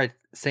 Before I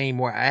say any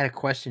more, I had a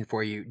question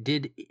for you.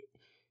 Do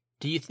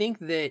you think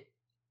that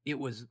it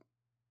was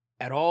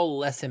at all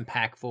less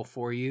impactful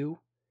for you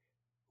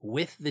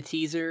with the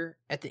teaser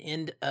at the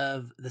end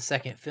of the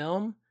second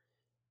film?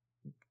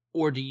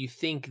 Or do you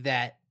think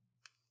that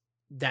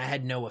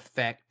had no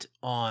effect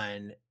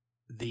on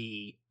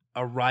the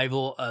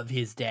arrival of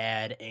his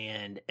dad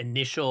and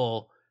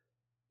initial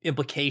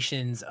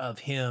implications of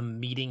him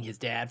meeting his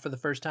dad for the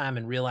first time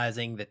and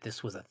realizing that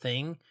this was a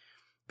thing?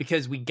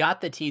 Because we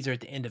got the teaser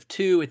at the end of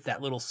 2. It's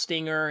that little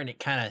stinger, and it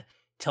kind of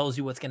tells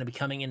you what's going to be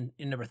coming in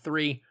number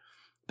 3.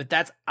 But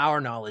that's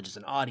our knowledge as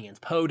an audience.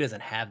 Poe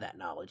doesn't have that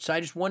knowledge. So I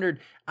just wondered,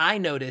 I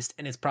noticed,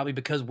 and it's probably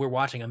because we're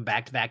watching them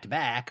back to back to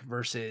back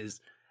versus,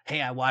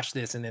 hey, I watched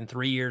this and then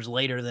 3 years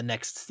later, the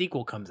next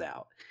sequel comes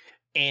out.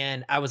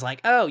 And I was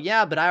like, oh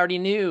yeah, but I already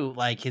knew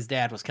like his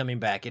dad was coming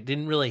back. It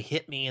didn't really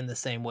hit me in the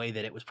same way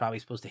that it was probably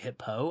supposed to hit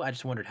Poe. I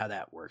just wondered how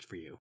that worked for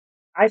you.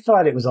 I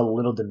thought it was a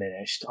little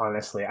diminished,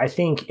 honestly. I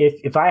think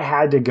if I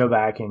had to go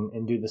back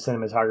and do the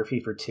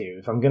cinematography for 2,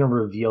 if I'm going to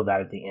reveal that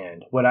at the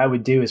end, what I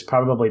would do is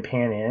probably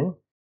pan in,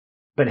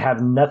 but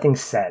have nothing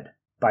said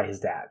by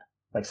his dad.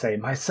 Like say,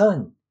 my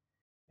son.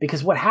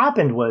 Because what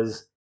happened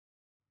was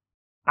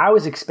I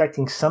was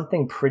expecting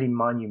something pretty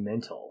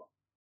monumental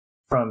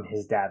from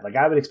his dad. Like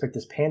I would expect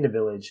this panda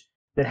village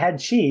that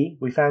had chi,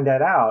 we found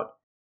that out,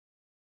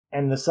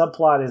 and the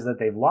subplot is that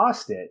they've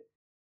lost it,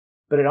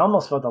 but it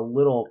almost felt a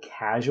little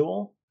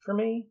casual for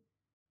me.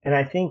 And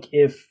I think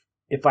if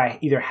I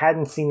either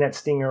hadn't seen that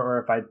stinger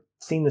or if I'd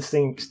seen the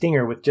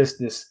stinger with just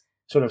this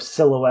sort of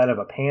silhouette of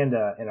a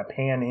panda and a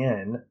pan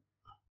in,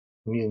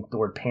 I'm using the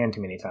word pan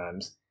too many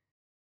times,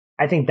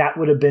 I think that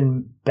would have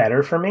been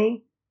better for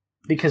me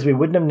because we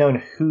wouldn't have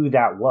known who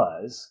that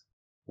was.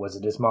 Was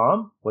it his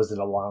mom? Was it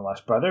a long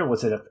lost brother?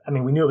 Was it I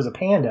mean, we knew it was a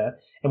panda,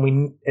 and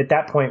we at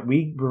that point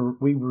we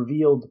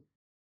revealed.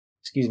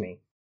 Excuse me.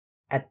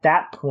 At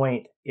that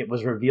point, it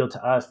was revealed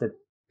to us that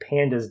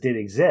pandas did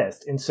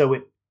exist, and so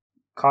it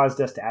caused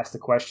us to ask the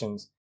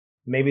questions.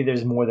 Maybe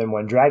there's more than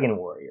one dragon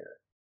warrior.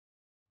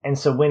 And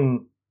so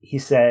when he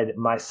said,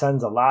 "My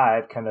son's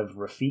alive," kind of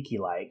Rafiki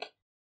like,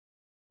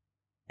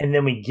 and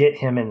then we get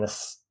him in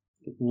this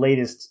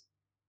latest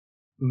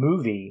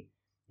movie,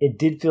 it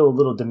did feel a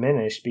little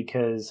diminished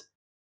because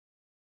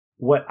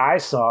what I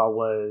saw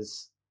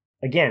was,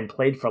 again,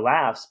 played for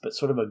laughs, but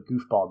sort of a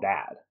goofball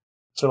dad.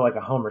 Sort of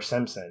like a Homer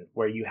Simpson,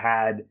 where you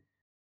had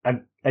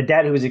a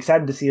dad who was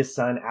excited to see his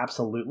son,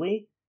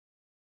 absolutely,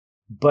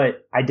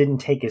 but I didn't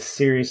take as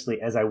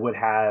seriously as I would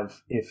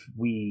have if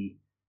we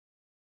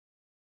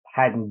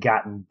hadn't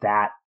gotten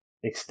that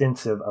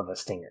extensive of a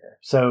stinger.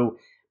 So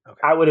okay.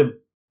 I would have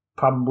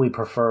probably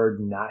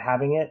preferred not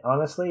having it,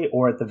 honestly,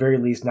 or at the very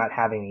least not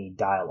having any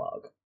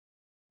dialogue.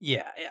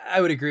 Yeah, I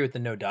would agree with the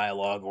no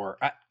dialogue. Or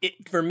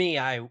for me,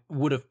 I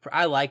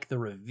like the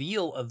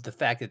reveal of the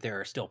fact that there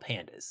are still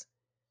pandas.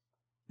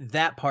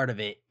 That part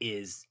of it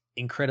is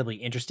incredibly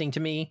interesting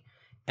to me,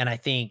 and I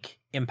think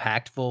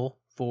impactful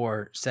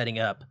for setting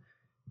up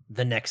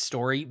the next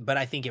story. But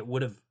I think it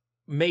would have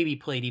maybe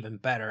played even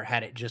better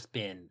had it just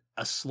been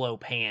a slow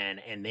pan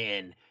and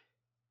then,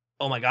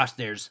 oh my gosh,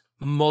 there's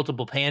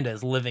multiple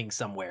pandas living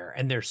somewhere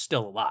and they're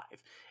still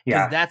alive.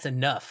 Because that's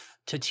enough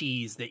to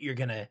tease that you're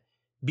going to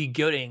be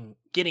getting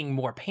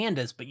more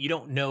pandas, but you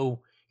don't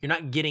know, you're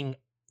not getting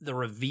the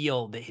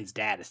reveal that his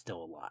dad is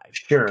still alive.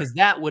 Sure. Because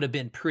that would have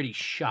been pretty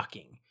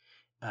shocking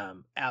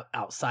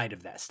outside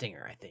of that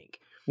stinger, I think.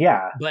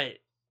 Yeah. But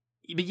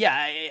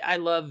yeah, I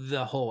love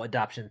the whole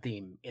adoption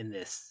theme in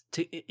this.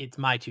 It's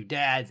my two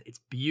dads. It's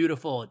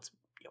beautiful. It's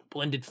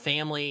blended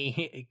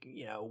family,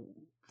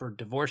 for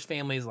divorced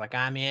families like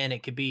I'm in.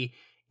 It could be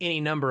any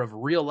number of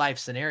real life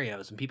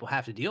scenarios and people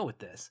have to deal with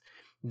this.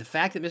 And the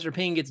fact that Mr.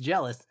 Ping gets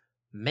jealous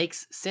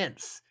makes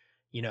sense.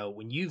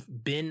 When you've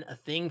been a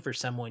thing for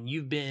someone,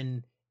 you've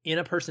been in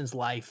a person's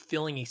life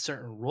filling a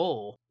certain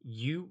role,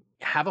 you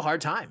have a hard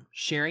time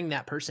sharing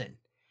that person.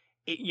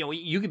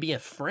 You could be a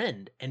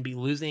friend and be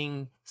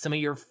losing some of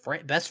your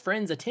best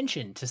friend's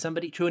attention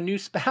to a new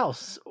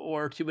spouse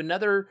or to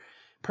another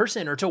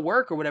person or to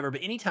work or whatever.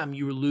 But anytime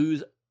you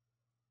lose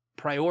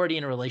priority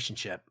in a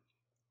relationship,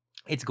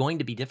 it's going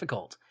to be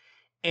difficult.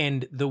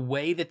 And the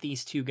way that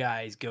these two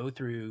guys go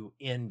through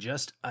in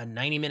just a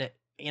 90-minute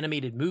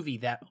animated movie,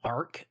 that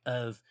arc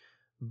of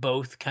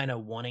both kind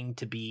of wanting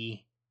to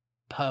be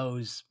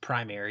Poe's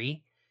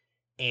primary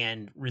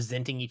and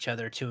resenting each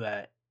other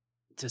to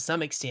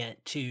some extent,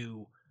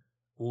 to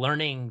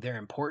learning their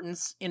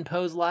importance in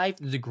Poe's life.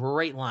 There's a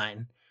great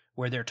line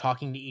where they're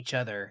talking to each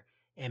other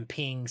and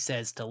Ping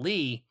says to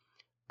Lee,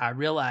 "I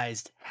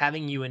realized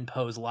having you in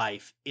Poe's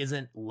life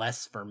isn't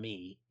less for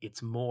me,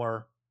 it's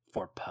more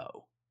for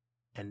Poe."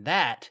 And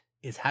that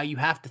is how you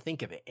have to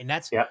think of it. And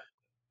that's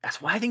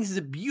why I think this is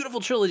a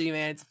beautiful trilogy,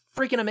 man. It's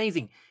freaking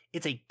amazing.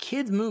 It's a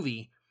kid's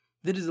movie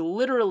that is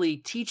literally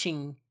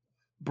teaching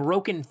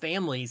broken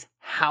families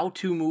how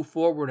to move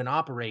forward and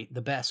operate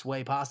the best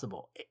way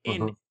possible.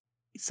 And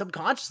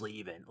subconsciously,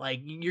 even, like,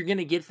 you're going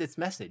to get this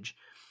message.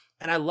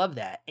 And I love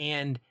that.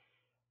 And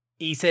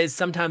he says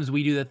sometimes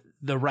we do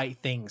the right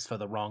things for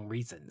the wrong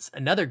reasons.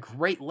 Another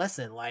great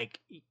lesson, like,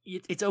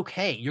 it's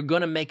okay. You're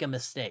going to make a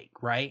mistake,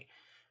 right?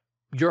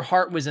 Your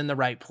heart was in the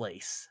right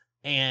place.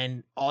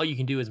 And all you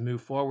can do is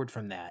move forward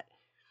from that.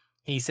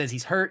 He says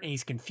he's hurt and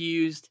he's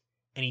confused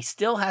and he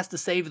still has to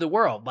save the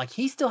world. Like,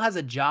 he still has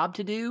a job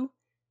to do.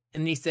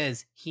 And he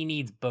says he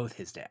needs both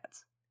his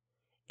dads.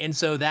 And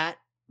so that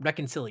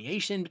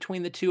reconciliation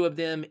between the two of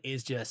them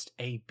is just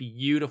a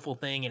beautiful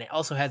thing. And it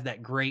also has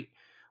that great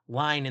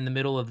line in the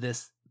middle of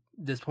this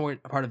part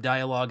of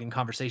dialogue and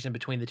conversation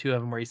between the two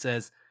of them where he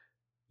says,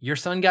 "Your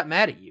son got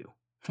mad at you.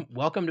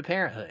 Welcome to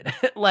parenthood."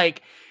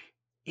 Like,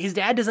 his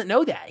dad doesn't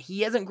know that.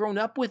 He hasn't grown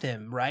up with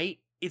him, right?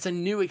 It's a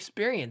new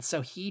experience.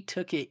 So he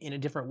took it in a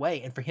different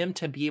way. And for him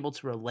to be able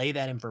to relay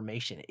that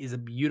information is a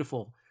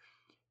beautiful,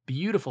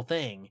 beautiful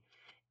thing.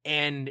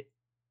 And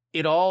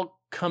it all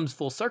comes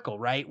full circle,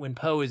 right? When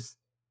Poe is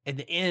at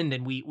the end,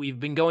 and we've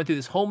been going through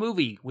this whole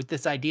movie with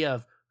this idea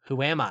of,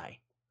 who am I?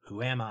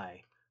 Who am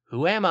I?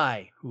 Who am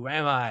I? Who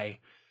am I?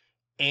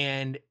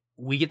 And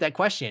we get that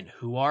question,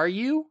 who are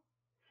you?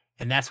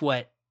 And that's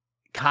what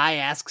Kai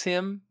asks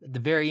him at the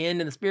very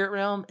end in the spirit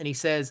realm. And he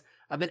says,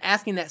 I've been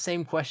asking that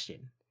same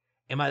question.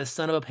 Am I the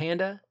son of a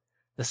panda?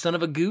 The son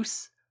of a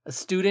goose? a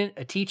student,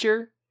 a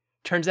teacher.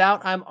 Turns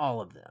out I'm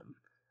all of them.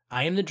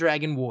 I am the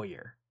dragon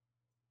warrior.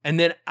 And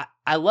then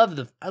I love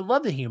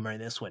the humor in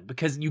this one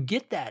because you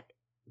get that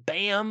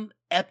bam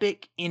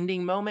epic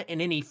ending moment, and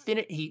then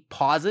he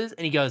pauses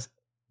and he goes,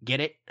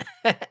 "Get it?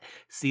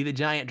 See the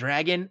giant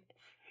dragon?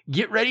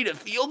 Get ready to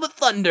feel the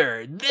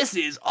thunder. This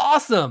is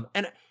awesome."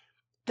 And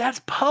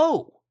that's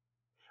Poe.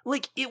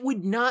 Like, it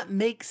would not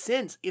make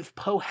sense if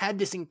Poe had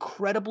this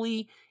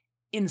incredibly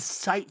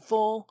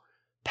insightful,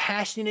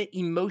 passionate,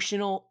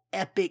 emotional,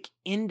 epic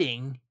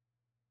ending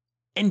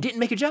and didn't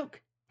make a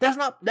joke. That's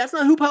not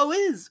who Poe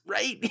is,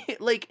 right?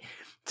 Like,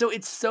 so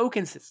it's so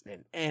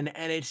consistent and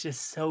it's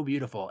just so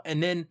beautiful.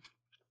 And then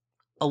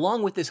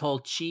along with this whole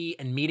Chi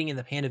and meeting in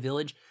the Panda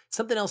Village,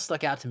 something else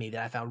stuck out to me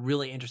that I found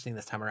really interesting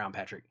this time around,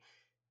 Patrick.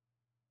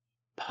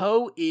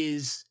 Poe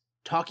is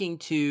talking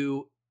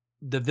to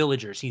the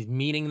villagers. He's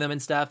meeting them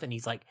and stuff, and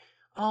he's like,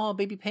 "Oh,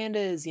 baby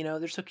pandas,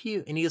 they're so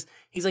cute." And he's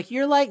like,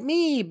 "You're like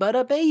me, but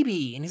a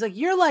baby." And he's like,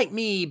 "You're like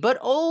me, but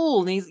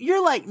old." And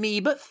 "You're like me,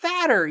 but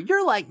fatter.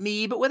 You're like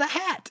me, but with a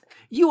hat.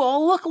 You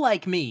all look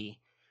like me."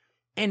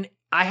 And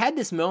I had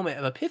this moment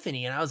of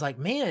epiphany, and I was like,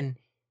 man,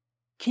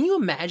 can you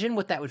imagine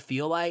what that would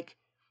feel like?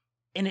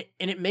 And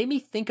it made me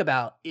think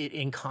about it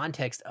in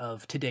context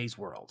of today's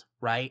world,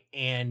 right?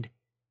 And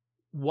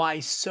why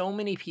so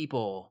many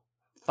people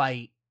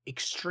fight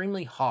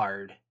extremely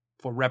hard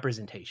for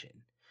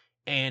representation,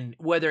 and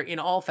whether in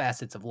all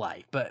facets of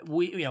life, but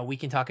we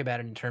can talk about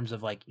it in terms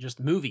of like just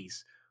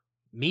movies,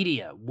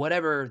 media,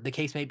 whatever the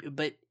case may be,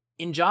 but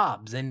in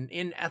jobs and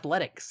in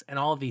athletics and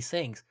all of these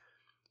things,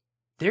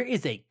 there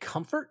is a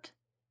comfort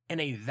and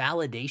a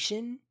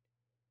validation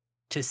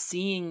to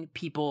seeing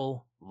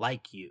people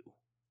like you.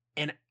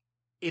 And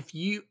it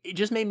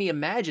just made me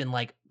imagine,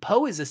 like,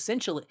 Poe is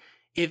essentially,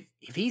 if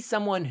he's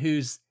someone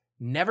who's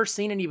never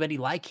seen anybody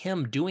like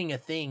him doing a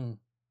thing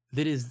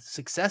that is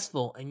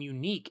successful and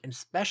unique and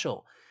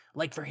special,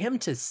 like, for him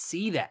to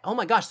see that, oh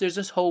my gosh, there's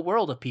this whole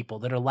world of people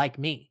that are like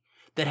me,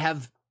 that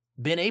have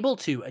been able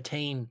to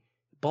attain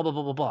blah, blah,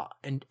 blah, blah, blah,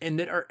 and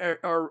that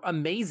are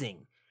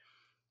amazing.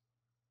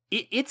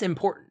 It's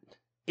important.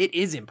 It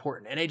is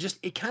important. And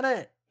it kind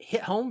of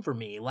hit home for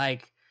me.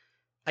 Like,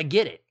 I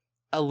get it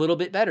a little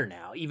bit better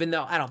now, even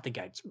though I don't think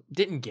I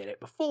didn't get it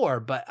before,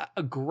 but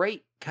a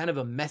great kind of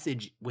a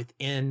message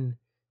within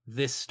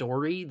this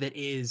story that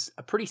is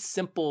a pretty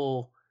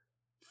simple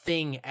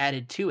thing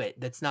added to it.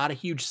 That's not a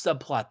huge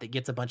subplot that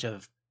gets a bunch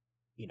of,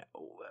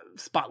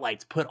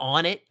 spotlights put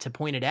on it to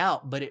point it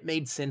out, but it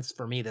made sense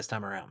for me this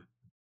time around.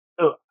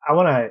 So I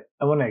want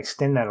to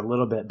extend that a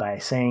little bit by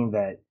saying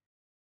that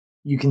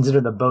you consider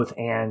the both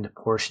and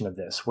portion of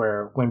this,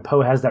 where when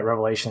Poe has that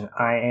revelation,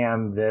 I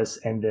am this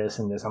and this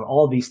and this, I'm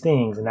all these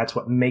things, and that's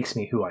what makes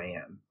me who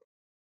I am.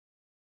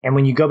 And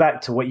when you go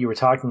back to what you were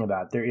talking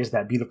about, there is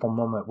that beautiful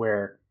moment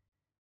where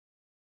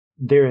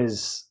there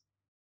is,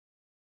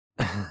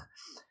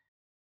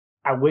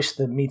 I wish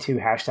the Me Too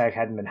hashtag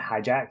hadn't been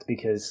hijacked,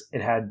 because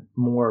it had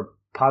more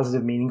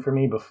positive meaning for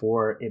me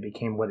before it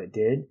became what it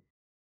did.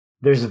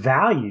 There's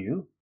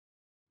value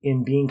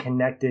in being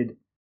connected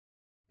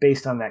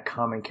based on that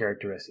common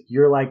characteristic.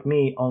 You're like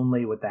me,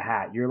 only with the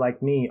hat. You're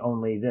like me,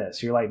 only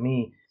this. You're like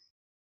me.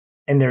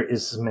 And there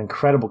is some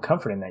incredible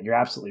comfort in that. You're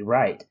absolutely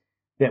right.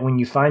 That when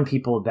you find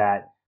people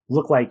that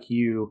look like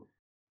you,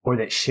 or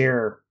that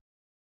share,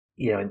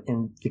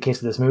 in the case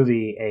of this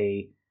movie,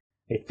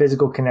 a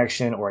physical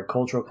connection or a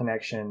cultural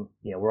connection,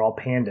 we're all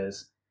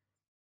pandas.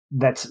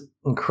 That's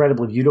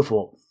incredibly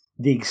beautiful.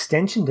 The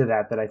extension to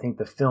that I think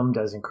the film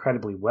does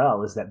incredibly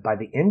well is that by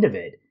the end of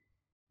it,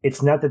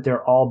 it's not that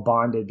they're all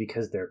bonded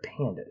because they're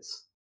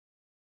pandas.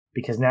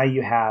 Because now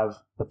you have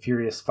the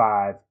Furious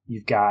Five,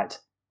 you've got,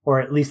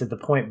 or at least at the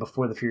point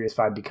before the Furious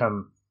Five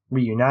become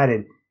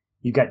reunited,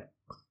 you've got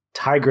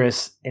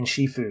Tigress and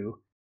Shifu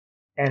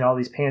and all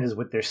these pandas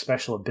with their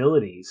special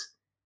abilities.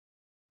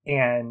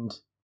 And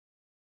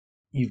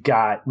you've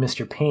got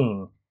Mr.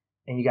 Ping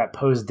and you got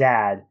Poe's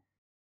dad,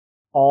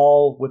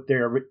 all with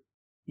their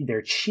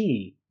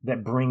chi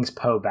that brings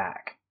Poe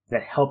back,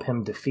 that help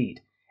him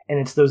defeat. And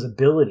it's those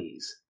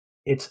abilities.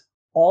 It's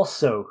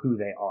also who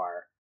they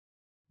are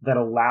that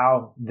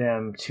allow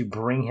them to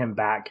bring him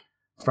back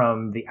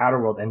from the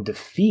outer world and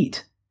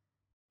defeat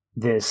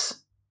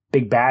this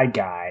big bad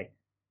guy.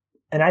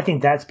 And I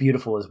think that's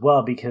beautiful as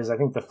well, because I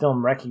think the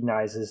film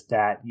recognizes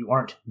that you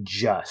aren't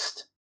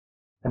just.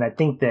 And I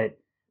think that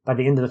by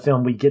the end of the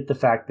film, we get the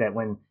fact that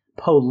when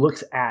Poe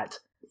looks at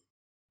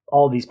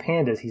all these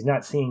pandas, he's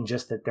not seeing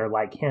just that they're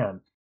like him.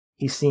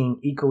 He's seeing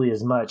equally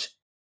as much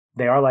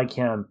they are like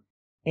him,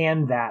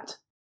 and that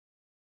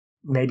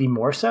maybe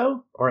more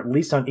so, or at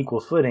least on equal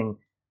footing,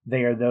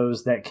 they are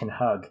those that can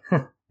hug.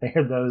 They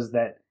are those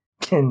that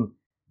can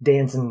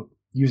dance and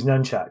use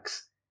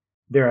nunchucks.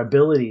 Their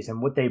abilities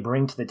and what they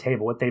bring to the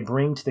table, what they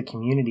bring to the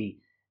community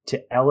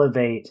to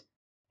elevate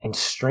and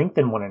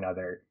strengthen one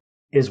another,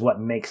 is what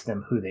makes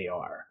them who they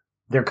are.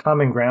 Their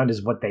common ground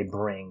is what they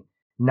bring,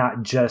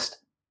 not just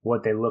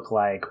what they look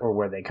like or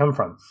where they come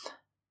from.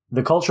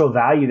 The cultural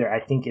value there, I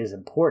think, is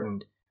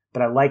important,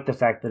 but I like the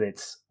fact that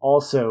it's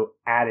also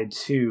added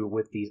to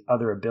with these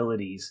other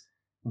abilities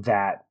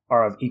that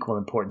are of equal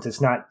importance.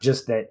 It's not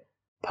just that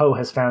Po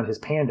has found his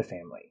panda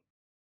family,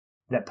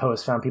 that Po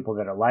has found people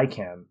that are like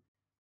him.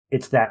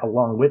 It's that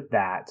along with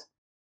that,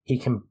 he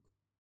can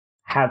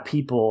have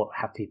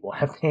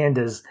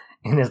pandas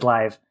in his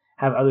life,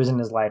 have others in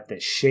his life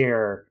that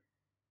share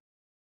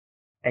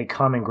a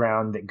common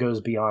ground that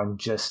goes beyond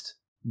just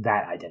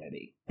that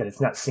identity, that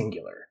it's not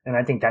singular. And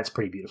I think that's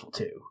pretty beautiful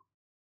too.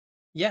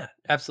 Yeah,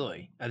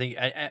 absolutely. I think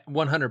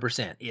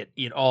 100%.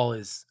 It all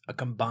is a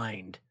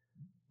combined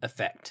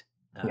effect.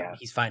 Yeah.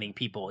 He's finding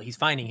people. He's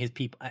finding his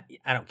people.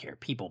 I don't care.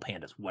 People,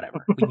 pandas,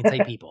 whatever. We can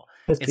say people.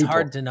 It's people.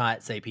 hard to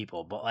not say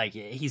people, but like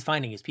he's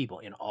finding his people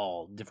in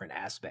all different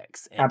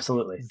aspects. And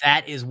absolutely.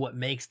 That is what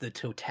makes the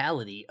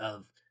totality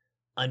of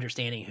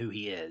understanding who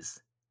he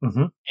is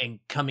and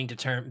coming to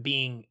term,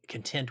 being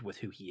content with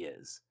who he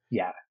is.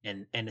 Yeah.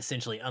 And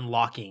essentially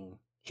unlocking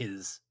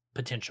his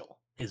potential,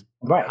 his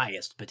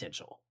highest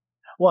potential.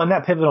 Well, in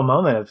that pivotal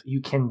moment of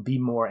you can be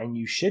more and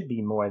you should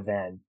be more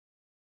than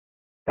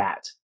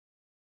that.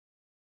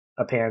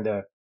 A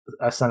panda,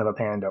 a son of a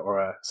panda, or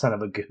a son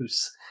of a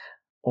goose,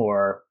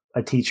 or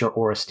a teacher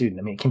or a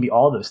student. I mean, it can be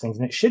all those things,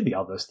 and it should be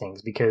all those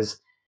things, because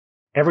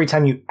every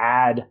time you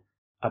add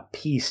a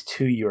piece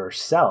to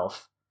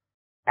yourself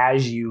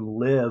as you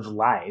live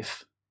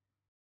life,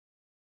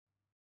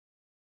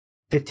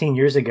 15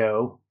 years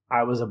ago,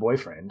 I was a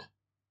boyfriend.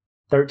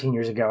 13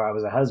 years ago, I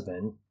was a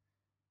husband.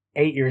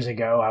 8 years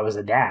ago, I was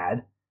a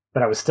dad,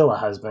 but I was still a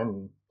husband.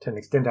 And to an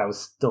extent, I was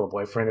still a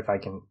boyfriend if I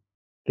can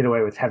get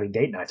away with having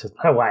date nights with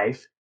my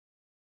wife.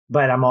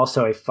 But I'm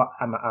also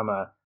I'm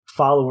a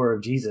follower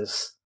of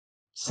Jesus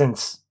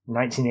since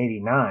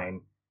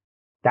 1989.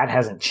 That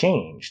hasn't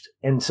changed.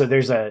 And so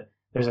there's a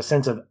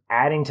sense of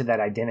adding to that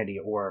identity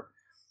or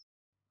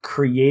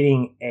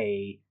creating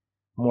a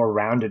more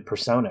rounded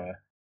persona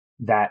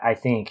that I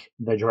think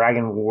the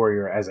Dragon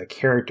Warrior as a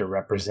character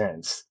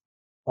represents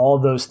all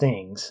those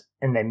things,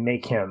 and they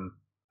make him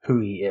who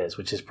he is,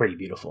 which is pretty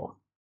beautiful.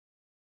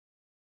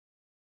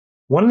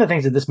 One of the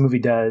things that this movie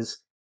does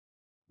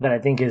that I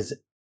think is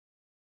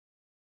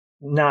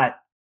not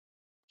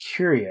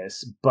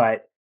curious,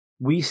 but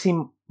we see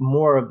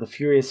more of the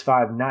Furious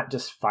Five not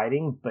just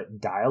fighting, but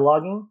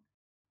dialoguing.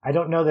 I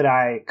don't know that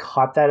I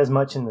caught that as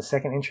much in the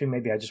second entry.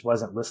 Maybe I just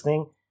wasn't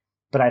listening,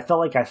 but I felt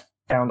like I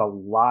found a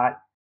lot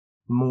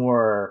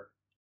more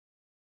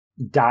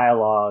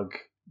dialogue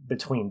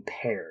between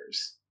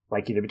pairs,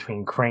 like either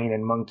between Crane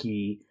and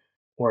Monkey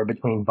or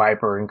between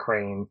Viper and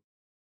Crane.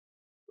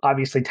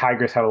 Obviously,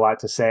 Tigress had a lot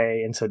to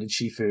say, and so did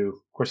Shifu.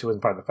 Of course, he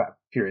wasn't part of the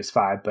Furious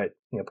Five, but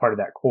part of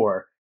that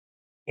core.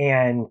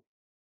 And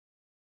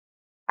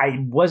I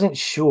wasn't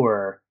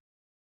sure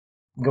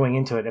going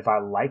into it if I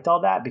liked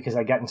all that, because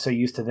I'd gotten so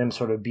used to them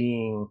sort of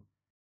being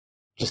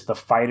just the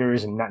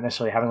fighters and not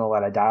necessarily having a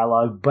lot of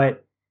dialogue.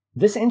 But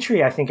this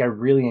entry, I think I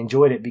really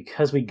enjoyed it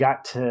because we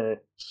got to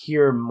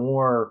hear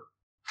more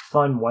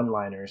fun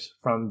one-liners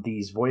from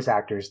these voice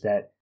actors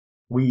that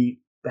we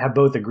have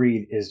both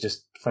agreed is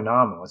just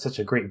phenomenal. It's such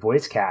a great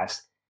voice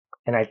cast.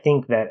 And I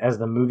think that as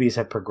the movies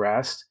have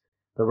progressed,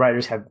 the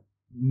writers have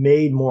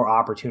made more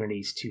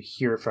opportunities to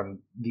hear from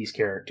these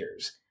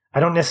characters. I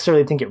don't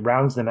necessarily think it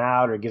rounds them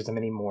out or gives them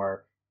any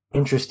more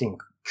interesting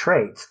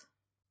traits,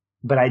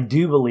 but I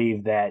do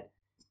believe that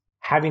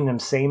having them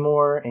say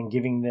more and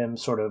giving them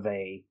sort of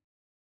a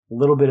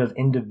little bit of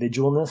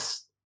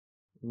individualness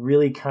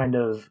really kind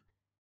of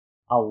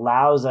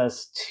allows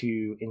us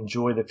to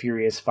enjoy the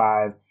Furious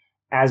Five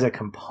as a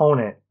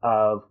component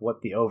of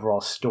what the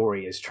overall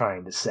story is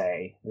trying to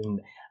say.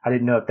 And I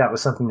didn't know if that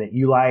was something that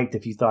you liked,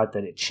 if you thought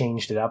that it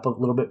changed it up a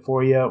little bit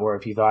for you, or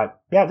if you thought,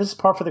 yeah, this is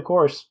par for the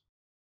course.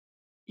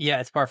 Yeah,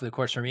 it's par for the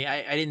course for me.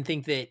 I didn't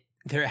think that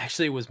there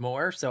actually was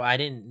more, so I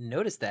didn't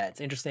notice that.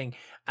 It's interesting.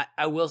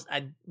 I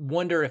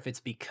wonder if it's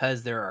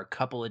because there are a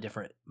couple of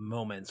different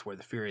moments where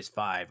the Furious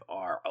Five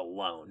are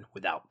alone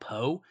without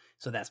Po.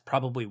 So that's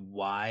probably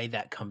why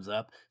that comes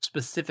up.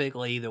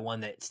 Specifically, the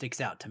one that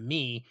sticks out to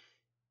me,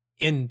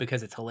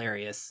 because it's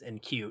hilarious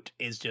and cute,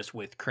 is just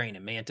with Crane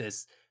and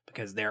Mantis,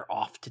 because they're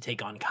off to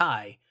take on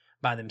Kai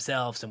by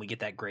themselves, and we get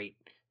that great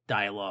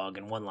dialogue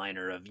and one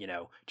liner of,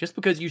 just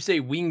because you say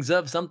wings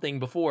of something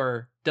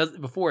before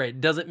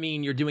it doesn't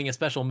mean you're doing a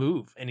special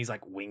move. And he's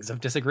like, wings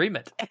of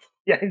disagreement.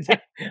 Yeah,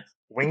 exactly.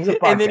 Wings of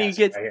podcast. And then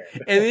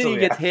he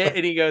gets hit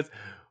and he goes,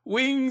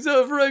 wings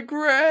of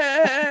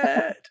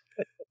regret.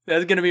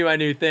 That's gonna be my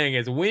new thing,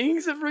 is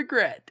wings of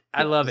regret.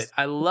 I love it.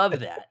 I love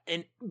that.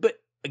 But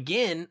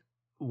again,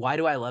 why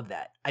do I love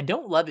that? I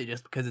don't love it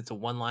just because it's a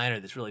one-liner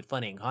that's really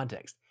funny in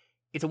context.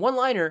 It's a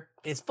one-liner,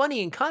 it's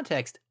funny in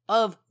context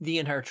of the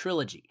entire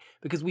trilogy,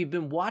 because we've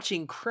been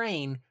watching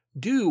Crane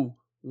do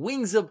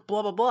wings of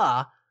blah, blah,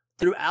 blah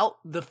throughout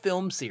the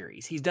film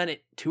series. He's done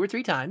it 2 or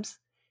 3 times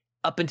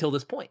up until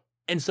this point.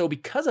 And so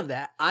because of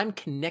that, I'm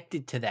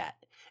connected to that.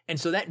 And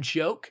so that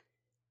joke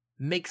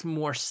makes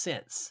more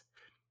sense.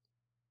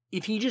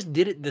 If he just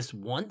did it this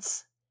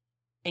once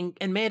and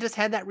Mantis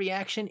had that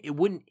reaction, it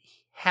wouldn't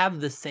have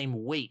the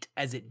same weight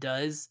as it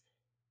does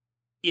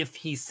if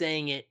he's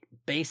saying it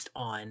based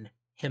on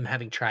him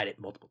having tried it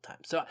multiple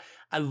times. So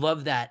I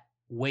love that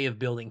way of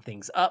building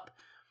things up.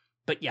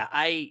 But yeah,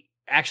 I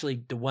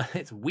actually, the one,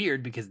 it's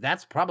weird because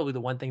that's probably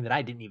the one thing that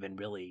I didn't even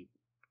really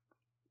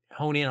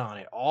hone in on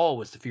at all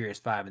was the Furious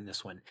Five in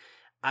this one.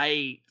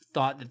 I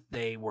thought that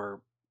they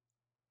were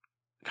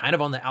kind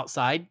of on the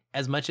outside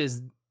as much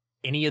as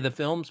any of the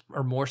films,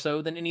 or more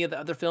so than any of the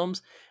other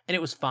films, and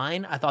it was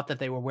fine. I thought that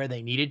they were where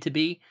they needed to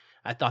be.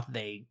 I thought that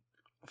they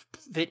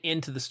fit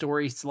into the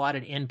story,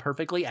 slotted in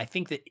perfectly. I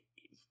think that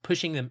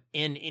pushing them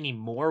in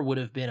anymore would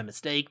have been a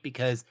mistake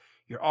because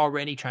you're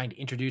already trying to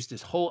introduce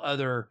this whole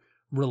other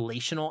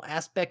relational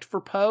aspect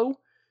for Poe.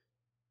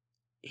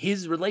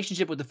 His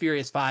relationship with the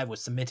Furious Five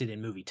was cemented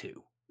in movie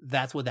 2.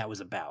 That's what that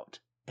was about.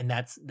 And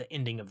that's the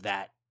ending of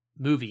that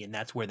movie. And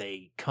that's where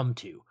they come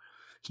to.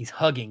 He's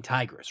hugging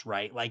Tigress,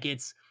 right? Like,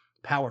 it's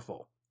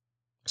powerful.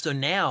 So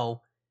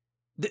now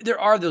there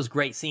are those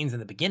great scenes in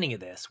the beginning of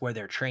this where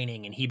they're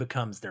training and he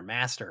becomes their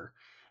master.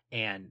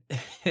 And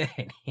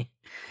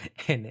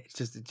and it's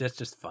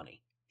just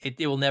funny. It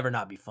will never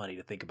not be funny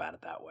to think about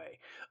it that way,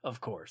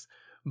 of course.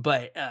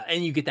 But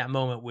and you get that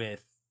moment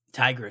with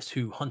Tigress,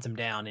 who hunts him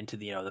down into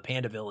the the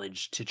panda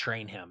village to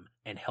train him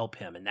and help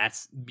him, and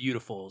that's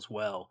beautiful as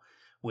well,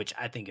 which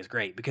I think is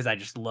great because I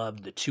just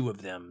love the two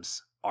of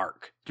them's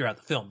arc throughout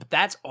the film. But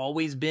that's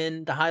always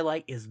been the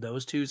highlight, is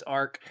those two's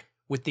arc,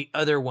 with the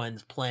other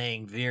ones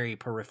playing very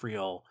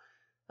peripheral,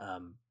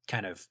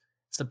 kind of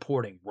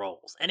supporting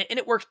roles, and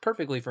it works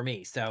perfectly for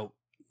me. So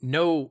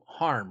no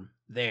harm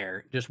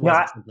there. Just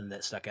wasn't something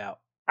that stuck out.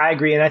 I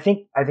agree, and I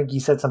think you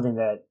said something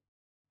that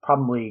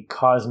probably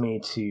caused me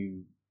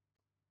to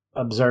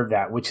observe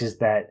that, which is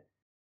that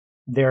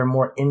there are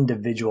more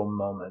individual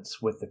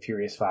moments with the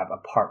Furious Five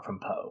apart from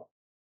Poe,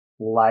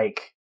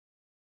 like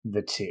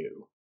the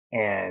two,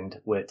 and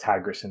with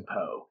Tigress and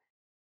Poe.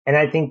 And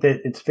I think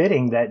that it's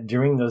fitting that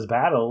during those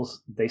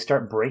battles, they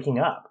start breaking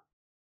up.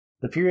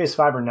 The Furious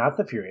Five are not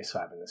the Furious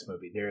Five in this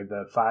movie. They're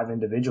the 5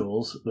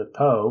 individuals with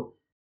Poe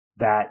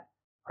that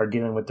are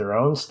dealing with their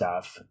own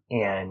stuff.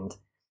 And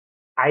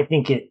I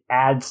think it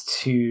adds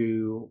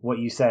to what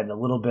you said, a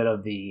little bit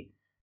of the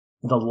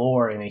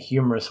lore in a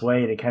humorous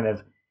way to kind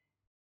of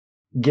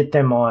get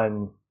them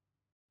on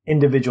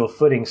individual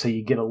footing, so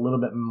you get a little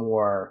bit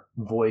more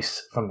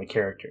voice from the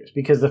characters,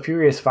 because the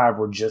Furious Five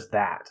were just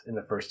that in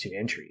the first 2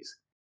 entries.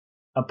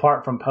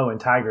 Apart from Poe and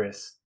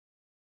Tigress,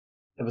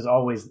 it was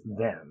always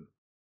them.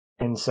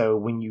 And so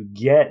when you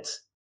get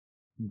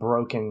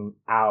broken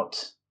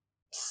out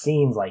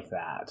scenes like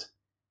that,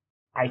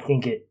 I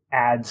think it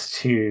adds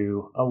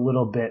to a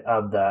little bit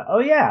of the, oh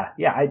yeah,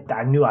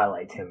 I knew I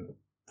liked him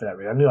for that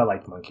reason. I knew I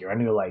liked Monkey, or I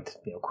knew I liked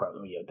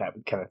Crow, that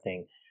kind of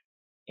thing.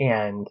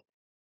 And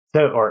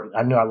so, or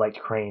I knew I liked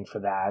Crane for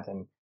that.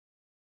 And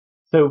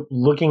so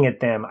looking at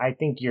them, I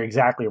think you're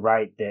exactly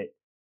right that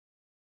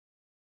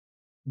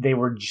they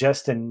were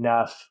just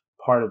enough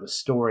part of the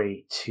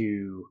story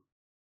to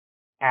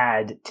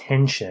add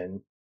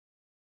tension.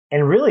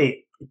 And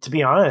really, to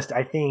be honest,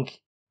 I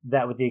think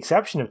that with the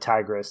exception of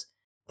Tigress,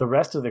 the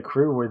rest of the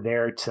crew were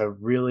there to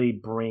really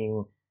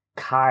bring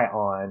Kai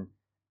on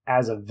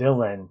as a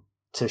villain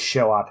to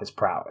show off his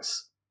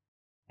prowess.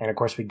 And of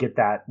course, we get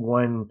that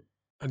one.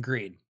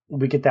 Agreed.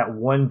 We get that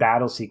one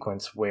battle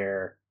sequence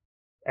where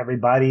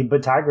everybody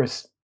but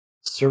Tigress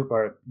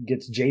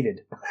gets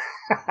jaded.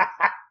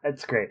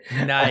 That's great.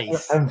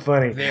 Nice. I'm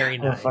funny. Very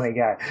nice. I'm a funny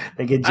guy.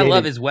 They get jaded. I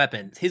love his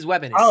weapon. His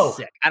weapon is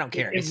sick. I don't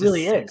care. It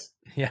really is.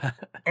 Yeah.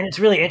 And it's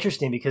really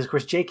interesting because, of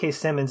course, J.K.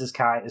 Simmons as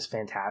Kai is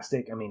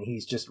fantastic. I mean,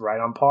 he's just right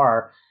on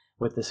par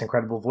with this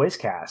incredible voice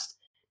cast.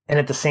 And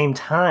at the same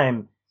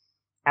time,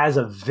 as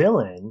a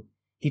villain,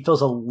 he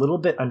feels a little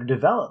bit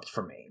underdeveloped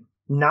for me.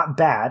 Not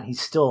bad.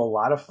 He's still a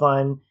lot of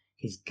fun.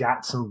 He's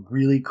got some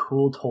really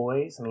cool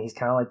toys. I mean, he's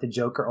kind of like the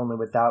Joker, only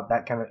without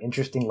that kind of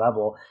interesting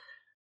level.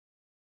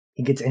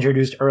 He gets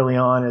introduced early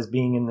on as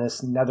being in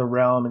this nether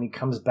realm, and he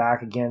comes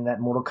back again, that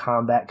Mortal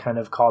Kombat kind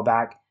of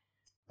callback.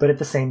 But at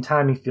the same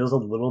time, he feels a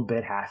little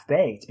bit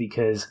half-baked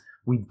because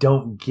we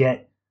don't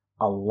get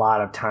a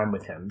lot of time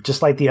with him.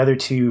 Just like the other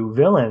 2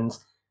 villains,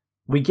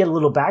 we get a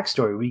little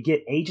backstory. We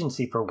get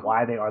agency for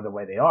why they are the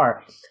way they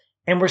are.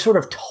 And we're sort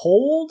of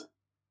told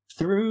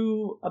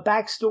through a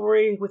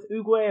backstory with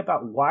Oogway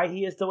about why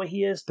he is the way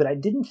he is, but I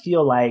didn't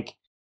feel like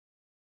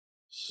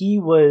he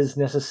was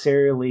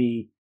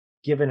necessarily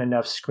given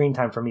enough screen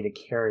time for me to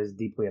care as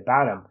deeply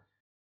about him.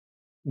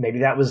 Maybe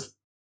that was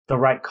the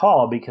right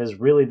call, because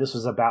really this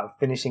was about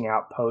finishing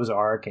out Poe's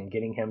arc and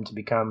getting him to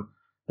become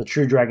the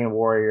true Dragon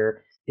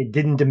Warrior. It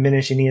didn't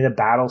diminish any of the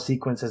battle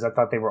sequences. I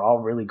thought they were all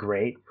really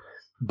great.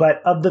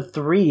 But of the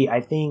 3,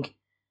 I think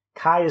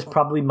Kai is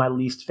probably my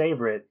least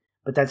favorite,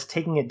 but that's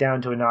taking it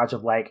down to a notch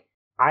of like,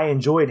 I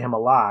enjoyed him a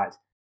lot.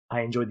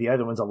 I enjoyed the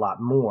other ones a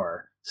lot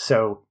more.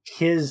 So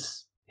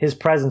his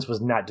presence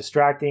was not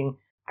distracting.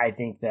 I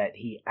think that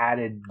he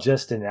added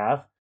just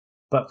enough.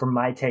 But for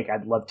my take,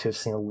 I'd love to have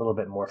seen a little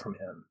bit more from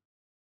him.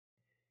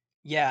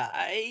 Yeah,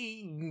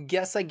 I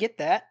guess I get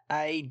that.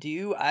 I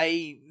do.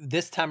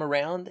 This time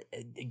around,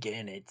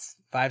 again, it's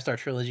 5-star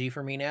trilogy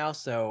for me now.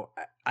 So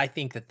I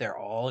think that they're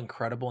all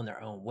incredible in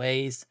their own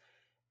ways.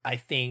 I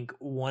think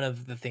one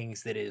of the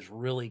things that is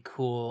really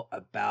cool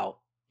about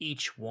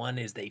each one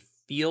is they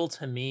feel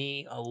to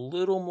me a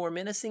little more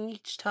menacing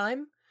each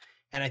time.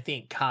 And I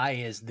think Kai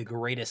is the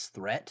greatest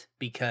threat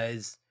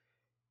because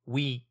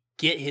we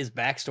get his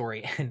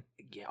backstory and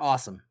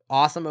awesome.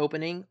 Awesome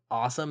opening,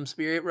 awesome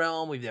spirit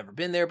realm. We've never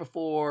been there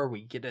before.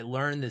 We get to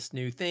learn this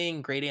new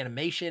thing, great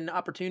animation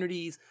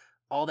opportunities,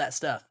 all that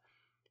stuff.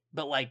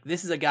 But like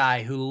this is a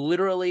guy who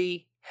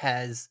literally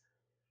has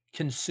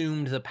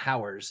consumed the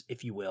powers,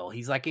 if you will.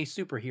 He's like a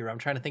superhero. I'm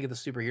trying to think of the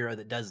superhero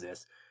that does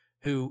this,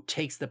 who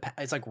takes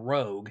it's like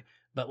Rogue,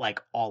 but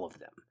like all of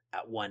them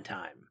at one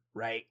time,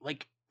 right?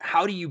 Like,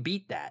 how do you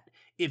beat that?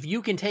 If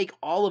you can take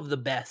all of the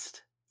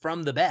best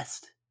from the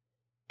best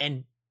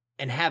and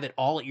have it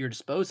all at your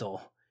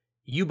disposal,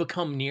 you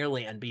become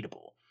nearly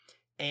unbeatable.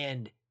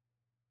 And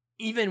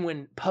even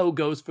when Poe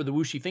goes for the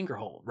Wuxi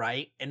Fingerhold,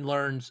 right, and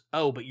learns,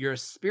 oh, but you're a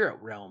spirit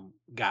realm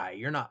guy,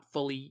 you're not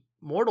fully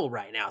mortal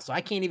right now, so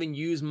I can't even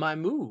use my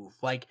move.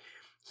 Like,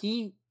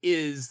 he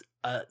is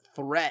a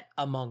threat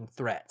among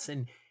threats.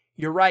 And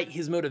you're right,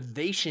 his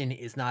motivation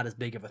is not as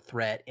big of a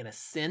threat in a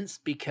sense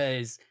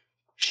because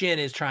Shin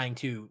is trying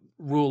to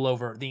rule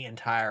over the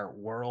entire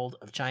world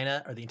of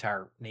China or the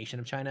entire nation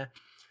of China.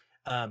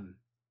 Um,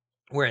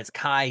 Whereas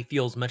Kai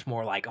feels much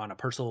more like on a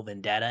personal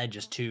vendetta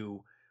just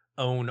to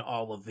own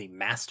all of the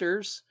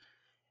masters.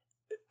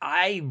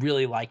 I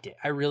really liked it.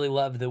 I really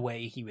loved the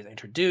way he was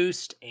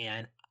introduced.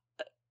 And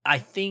I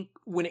think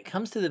when it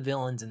comes to the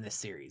villains in this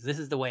series, this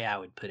is the way I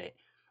would put it.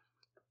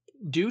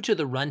 Due to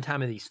the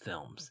runtime of these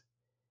films,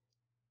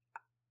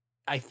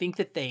 I think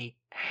that they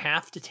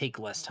have to take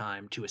less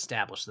time to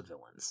establish the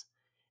villains.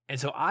 And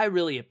so I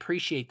really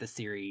appreciate the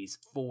series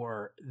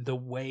for the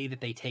way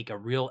that they take a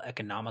real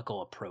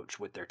economical approach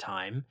with their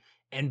time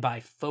and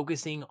by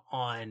focusing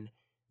on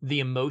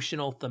the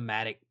emotional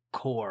thematic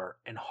core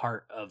and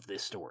heart of the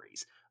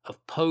stories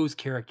of Poe's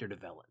character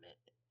development.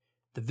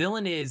 The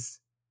villain is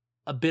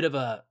a bit of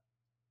a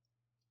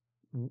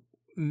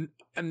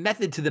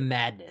method to the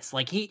madness.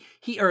 Like he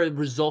or a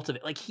result of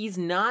it. Like he's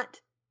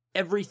not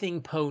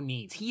everything Poe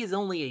needs. He is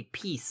only a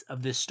piece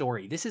of this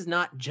story. This is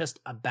not just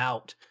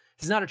about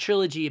this is not a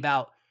trilogy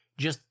about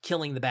just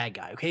killing the bad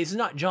guy. Okay, this is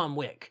not John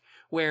Wick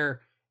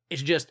where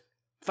it's just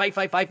fight,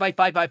 fight, fight, fight,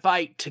 fight, fight,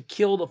 fight to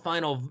kill the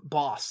final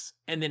boss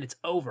and then it's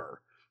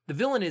over. The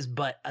villain is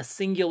but a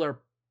singular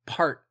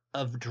part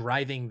of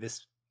driving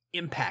this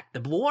impact.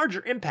 The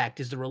larger impact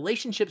is the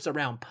relationships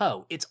around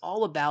Poe. It's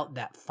all about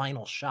that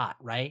final shot,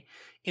 right?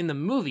 In the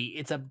movie,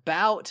 it's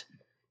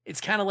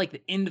kind of like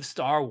the end of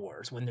Star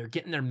Wars when they're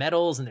getting their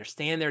medals and they're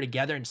standing there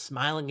together and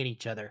smiling at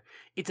each other.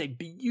 It's a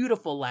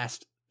beautiful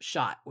last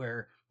shot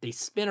where they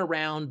spin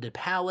around the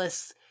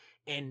palace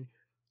and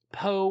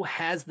Poe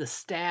has the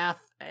staff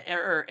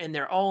and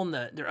they're all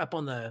they're up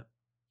on the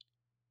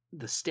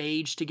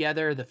stage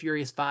together, the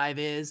Furious Five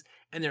is,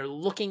 and they're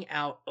looking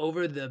out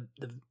over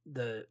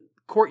the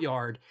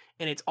courtyard,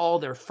 and it's all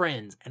their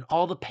friends and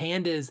all the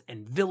pandas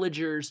and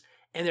villagers,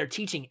 and they're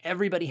teaching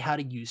everybody how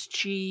to use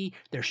chi.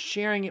 They're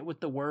sharing it with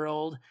the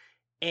world,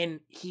 and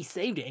he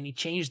saved it and he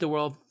changed the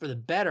world for the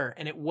better.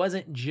 And it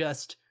wasn't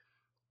just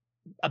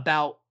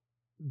about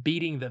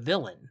beating the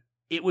villain;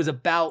 it was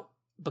about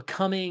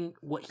becoming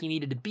what he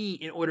needed to be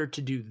in order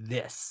to do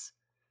this.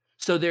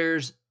 So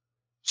there's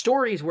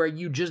stories where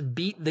you just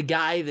beat the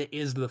guy that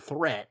is the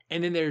threat.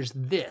 And then there's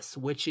this,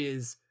 which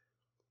is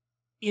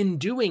in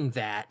doing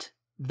that,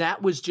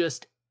 that was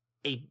just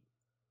a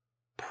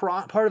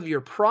part of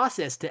your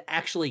process to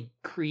actually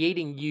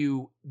creating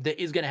you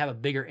that is going to have a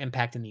bigger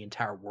impact in the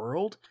entire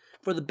world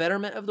for the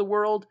betterment of the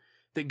world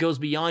that goes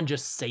beyond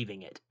just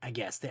saving it, I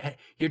guess. That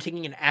you're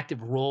taking an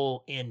active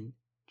role in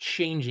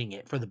changing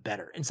it for the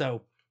better. And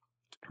so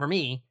for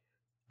me,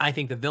 I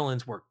think the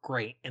villains work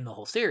great in the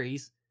whole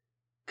series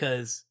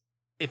because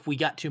if we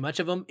got too much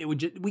of them, it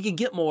would we could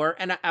get more,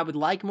 and I would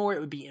like more. It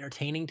would be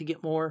entertaining to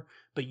get more,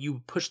 but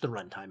you push the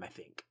runtime, I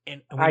think,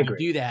 and when you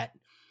do that,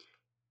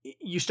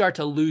 you start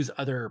to lose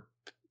other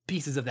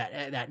pieces of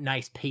that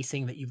nice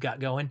pacing that you've got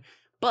going.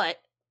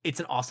 But it's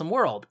an awesome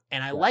world,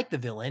 and I like the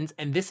villains,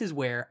 and this is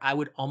where I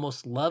would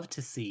almost love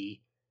to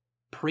see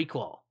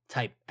prequel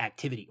type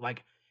activity.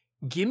 Like,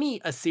 give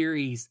me a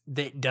series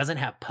that doesn't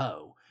have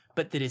Poe,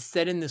 but that is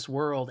set in this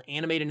world,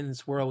 animated in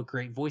this world with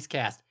great voice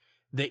cast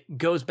that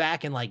goes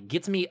back and like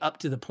gets me up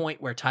to the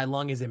point where Tai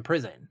Lung is in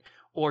prison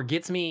or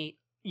gets me,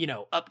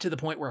 up to the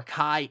point where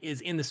Kai is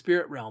in the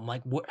spirit realm.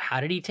 Like how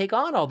did he take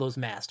on all those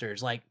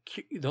masters? Like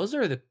those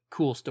are the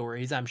cool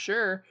stories. I'm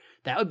sure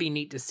that would be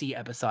neat to see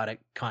episodic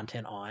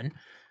content on.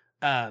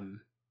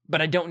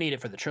 But I don't need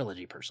it for the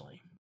trilogy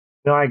personally.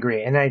 No, I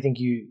agree. And I think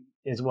you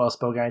is well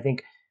spoken. I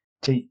think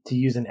to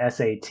use an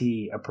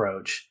SAT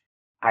approach,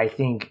 I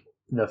think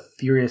the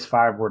Furious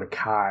Five were to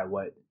Kai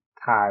what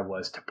Kai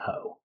was to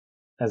Poe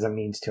as a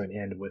means to an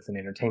end with an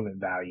entertainment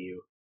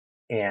value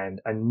and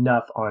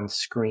enough on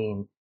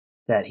screen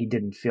that he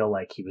didn't feel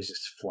like he was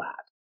just flat.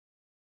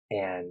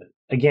 And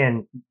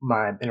again,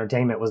 my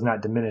entertainment was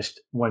not diminished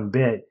one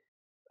bit.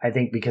 I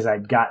think because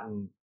I'd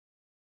gotten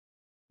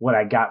what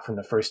I got from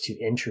the first two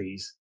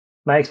entries.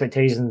 My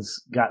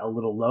expectations got a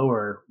little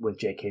lower with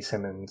J.K.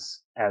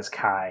 Simmons as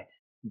Kai,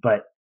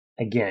 but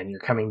again, you're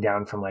coming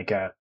down from like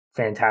a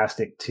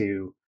fantastic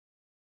to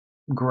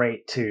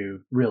great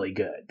to really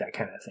good, that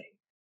kind of thing.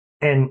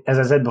 And as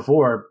I said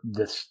before,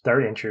 this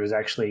third entry was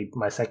actually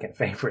my second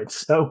favorite.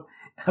 So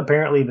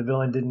apparently the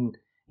villain didn't,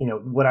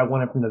 what I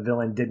wanted from the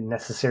villain didn't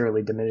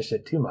necessarily diminish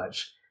it too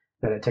much,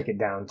 that it took it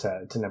down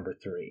to number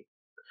 3.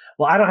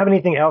 Well, I don't have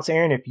anything else,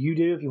 Aaron. If you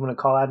do, if you want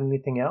to call out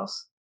anything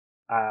else,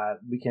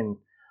 we can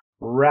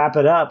wrap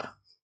it up.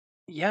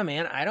 Yeah,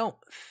 man, I don't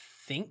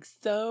think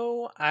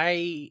so.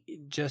 I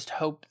just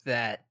hope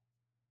that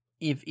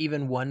if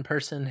even one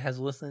person has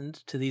listened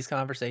to these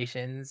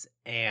conversations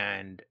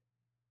and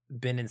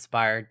been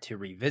inspired to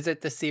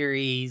revisit the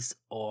series,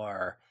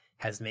 or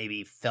has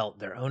maybe felt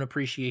their own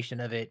appreciation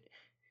of it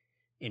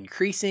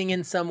increasing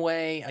in some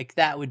way, like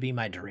that would be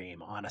my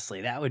dream. Honestly,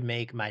 that would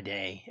make my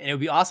day, and it would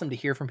be awesome to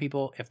hear from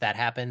people if that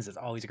happens. It's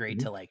always great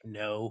to like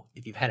know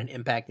if you've had an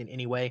impact in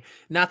any way.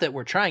 Not that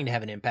we're trying to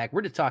have an impact,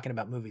 we're just talking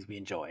about movies we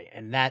enjoy,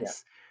 and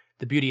that's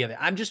the beauty of it.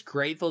 I'm just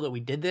grateful that we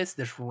did this.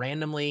 This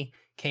randomly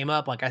came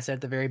up, like I said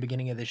at the very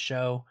beginning of this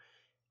show.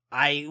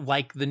 I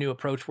like the new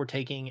approach we're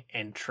taking,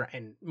 and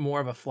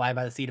more of a fly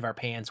by the seat of our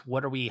pants.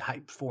 What are we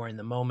hyped for in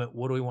the moment?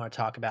 What do we want to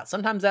talk about?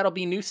 Sometimes that'll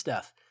be new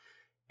stuff.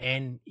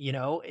 And,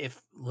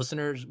 if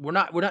listeners, we're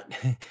not,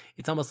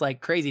 it's almost like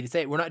crazy to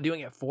say it. We're not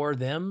doing it for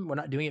them. We're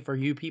not doing it for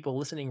you people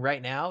listening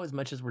right now as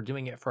much as we're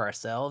doing it for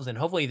ourselves. And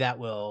hopefully that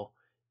will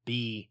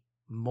be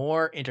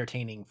more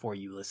entertaining for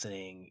you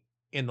listening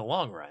in the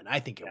long run. I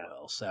think it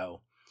will.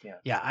 So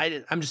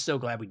I'm just so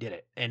glad we did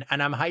it. And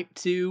I'm hyped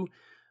to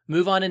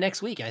move on to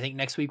next week. I think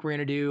next week we're going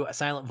to do A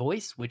Silent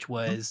Voice, which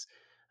was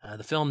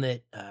the film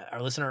that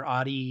our listener,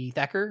 Audie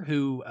Thacker,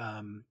 who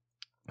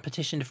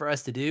petitioned for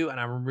us to do. And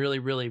I'm really,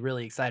 really,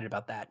 really excited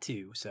about that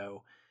too.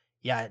 So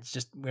yeah, it's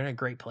just, we're in a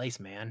great place,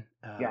 man.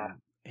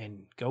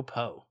 And go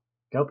Poe.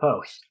 Go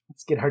Poe.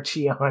 Let's get our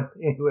chi on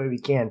any way we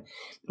can.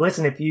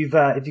 Listen, if you've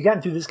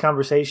gotten through this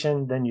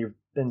conversation, then you've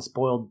been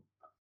spoiled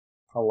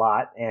a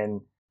lot,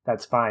 and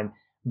that's fine.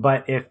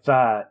 But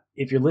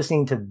if you're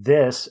listening to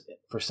this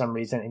for some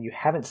reason and you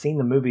haven't seen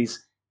the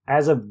movies,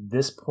 as of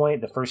this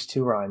point, the first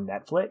 2 are on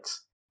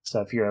Netflix.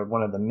 So if you're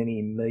one of the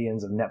many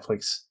millions of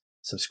Netflix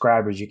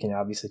subscribers, you can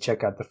obviously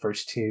check out the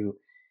first 2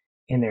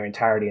 in their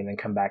entirety and then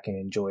come back and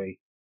enjoy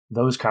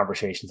those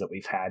conversations that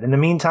we've had. In the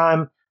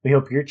meantime, we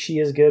hope your chi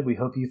is good. We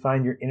hope you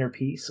find your inner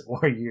peace,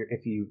 or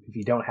if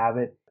you don't have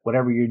it,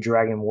 whatever your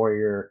dragon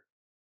warrior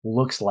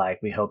looks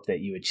like, we hope that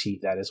you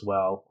achieve that as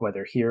well,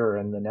 whether here or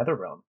in the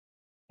Netherrealm.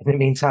 In the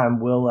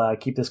meantime, we'll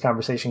keep this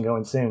conversation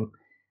going soon.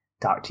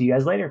 Talk to you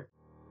guys later.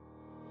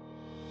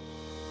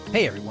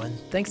 Hey everyone,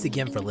 thanks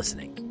again for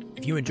listening.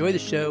 If you enjoy the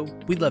show,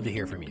 we'd love to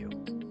hear from you.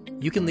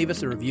 You can leave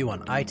us a review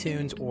on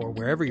iTunes or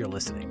wherever you're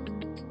listening.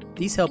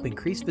 These help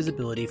increase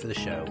visibility for the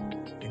show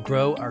and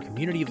grow our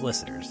community of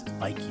listeners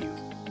like you.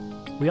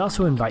 We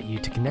also invite you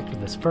to connect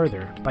with us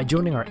further by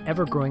joining our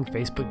ever-growing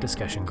Facebook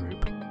discussion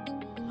group.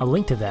 A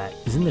link to that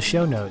is in the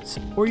show notes,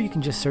 or you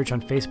can just search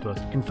on Facebook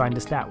and find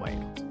us that way.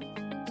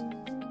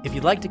 If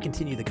you'd like to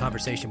continue the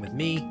conversation with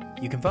me,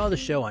 you can follow the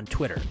show on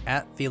Twitter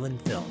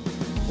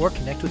 @FeelinFilm, or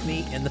connect with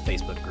me in the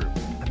Facebook group.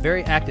 I'm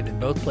very active in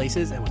both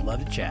places and would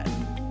love to chat.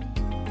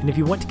 And if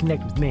you want to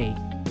connect with me,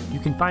 you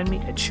can find me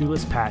at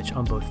Shoeless Patch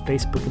on both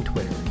Facebook and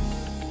Twitter.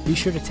 Be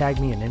sure to tag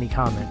me in any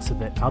comments so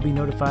that I'll be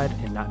notified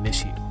and not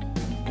miss you.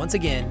 Once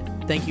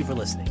again, thank you for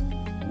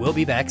listening. We'll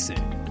be back soon.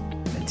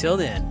 Until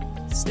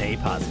then, stay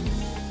positive.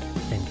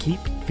 And keep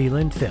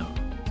feeling film.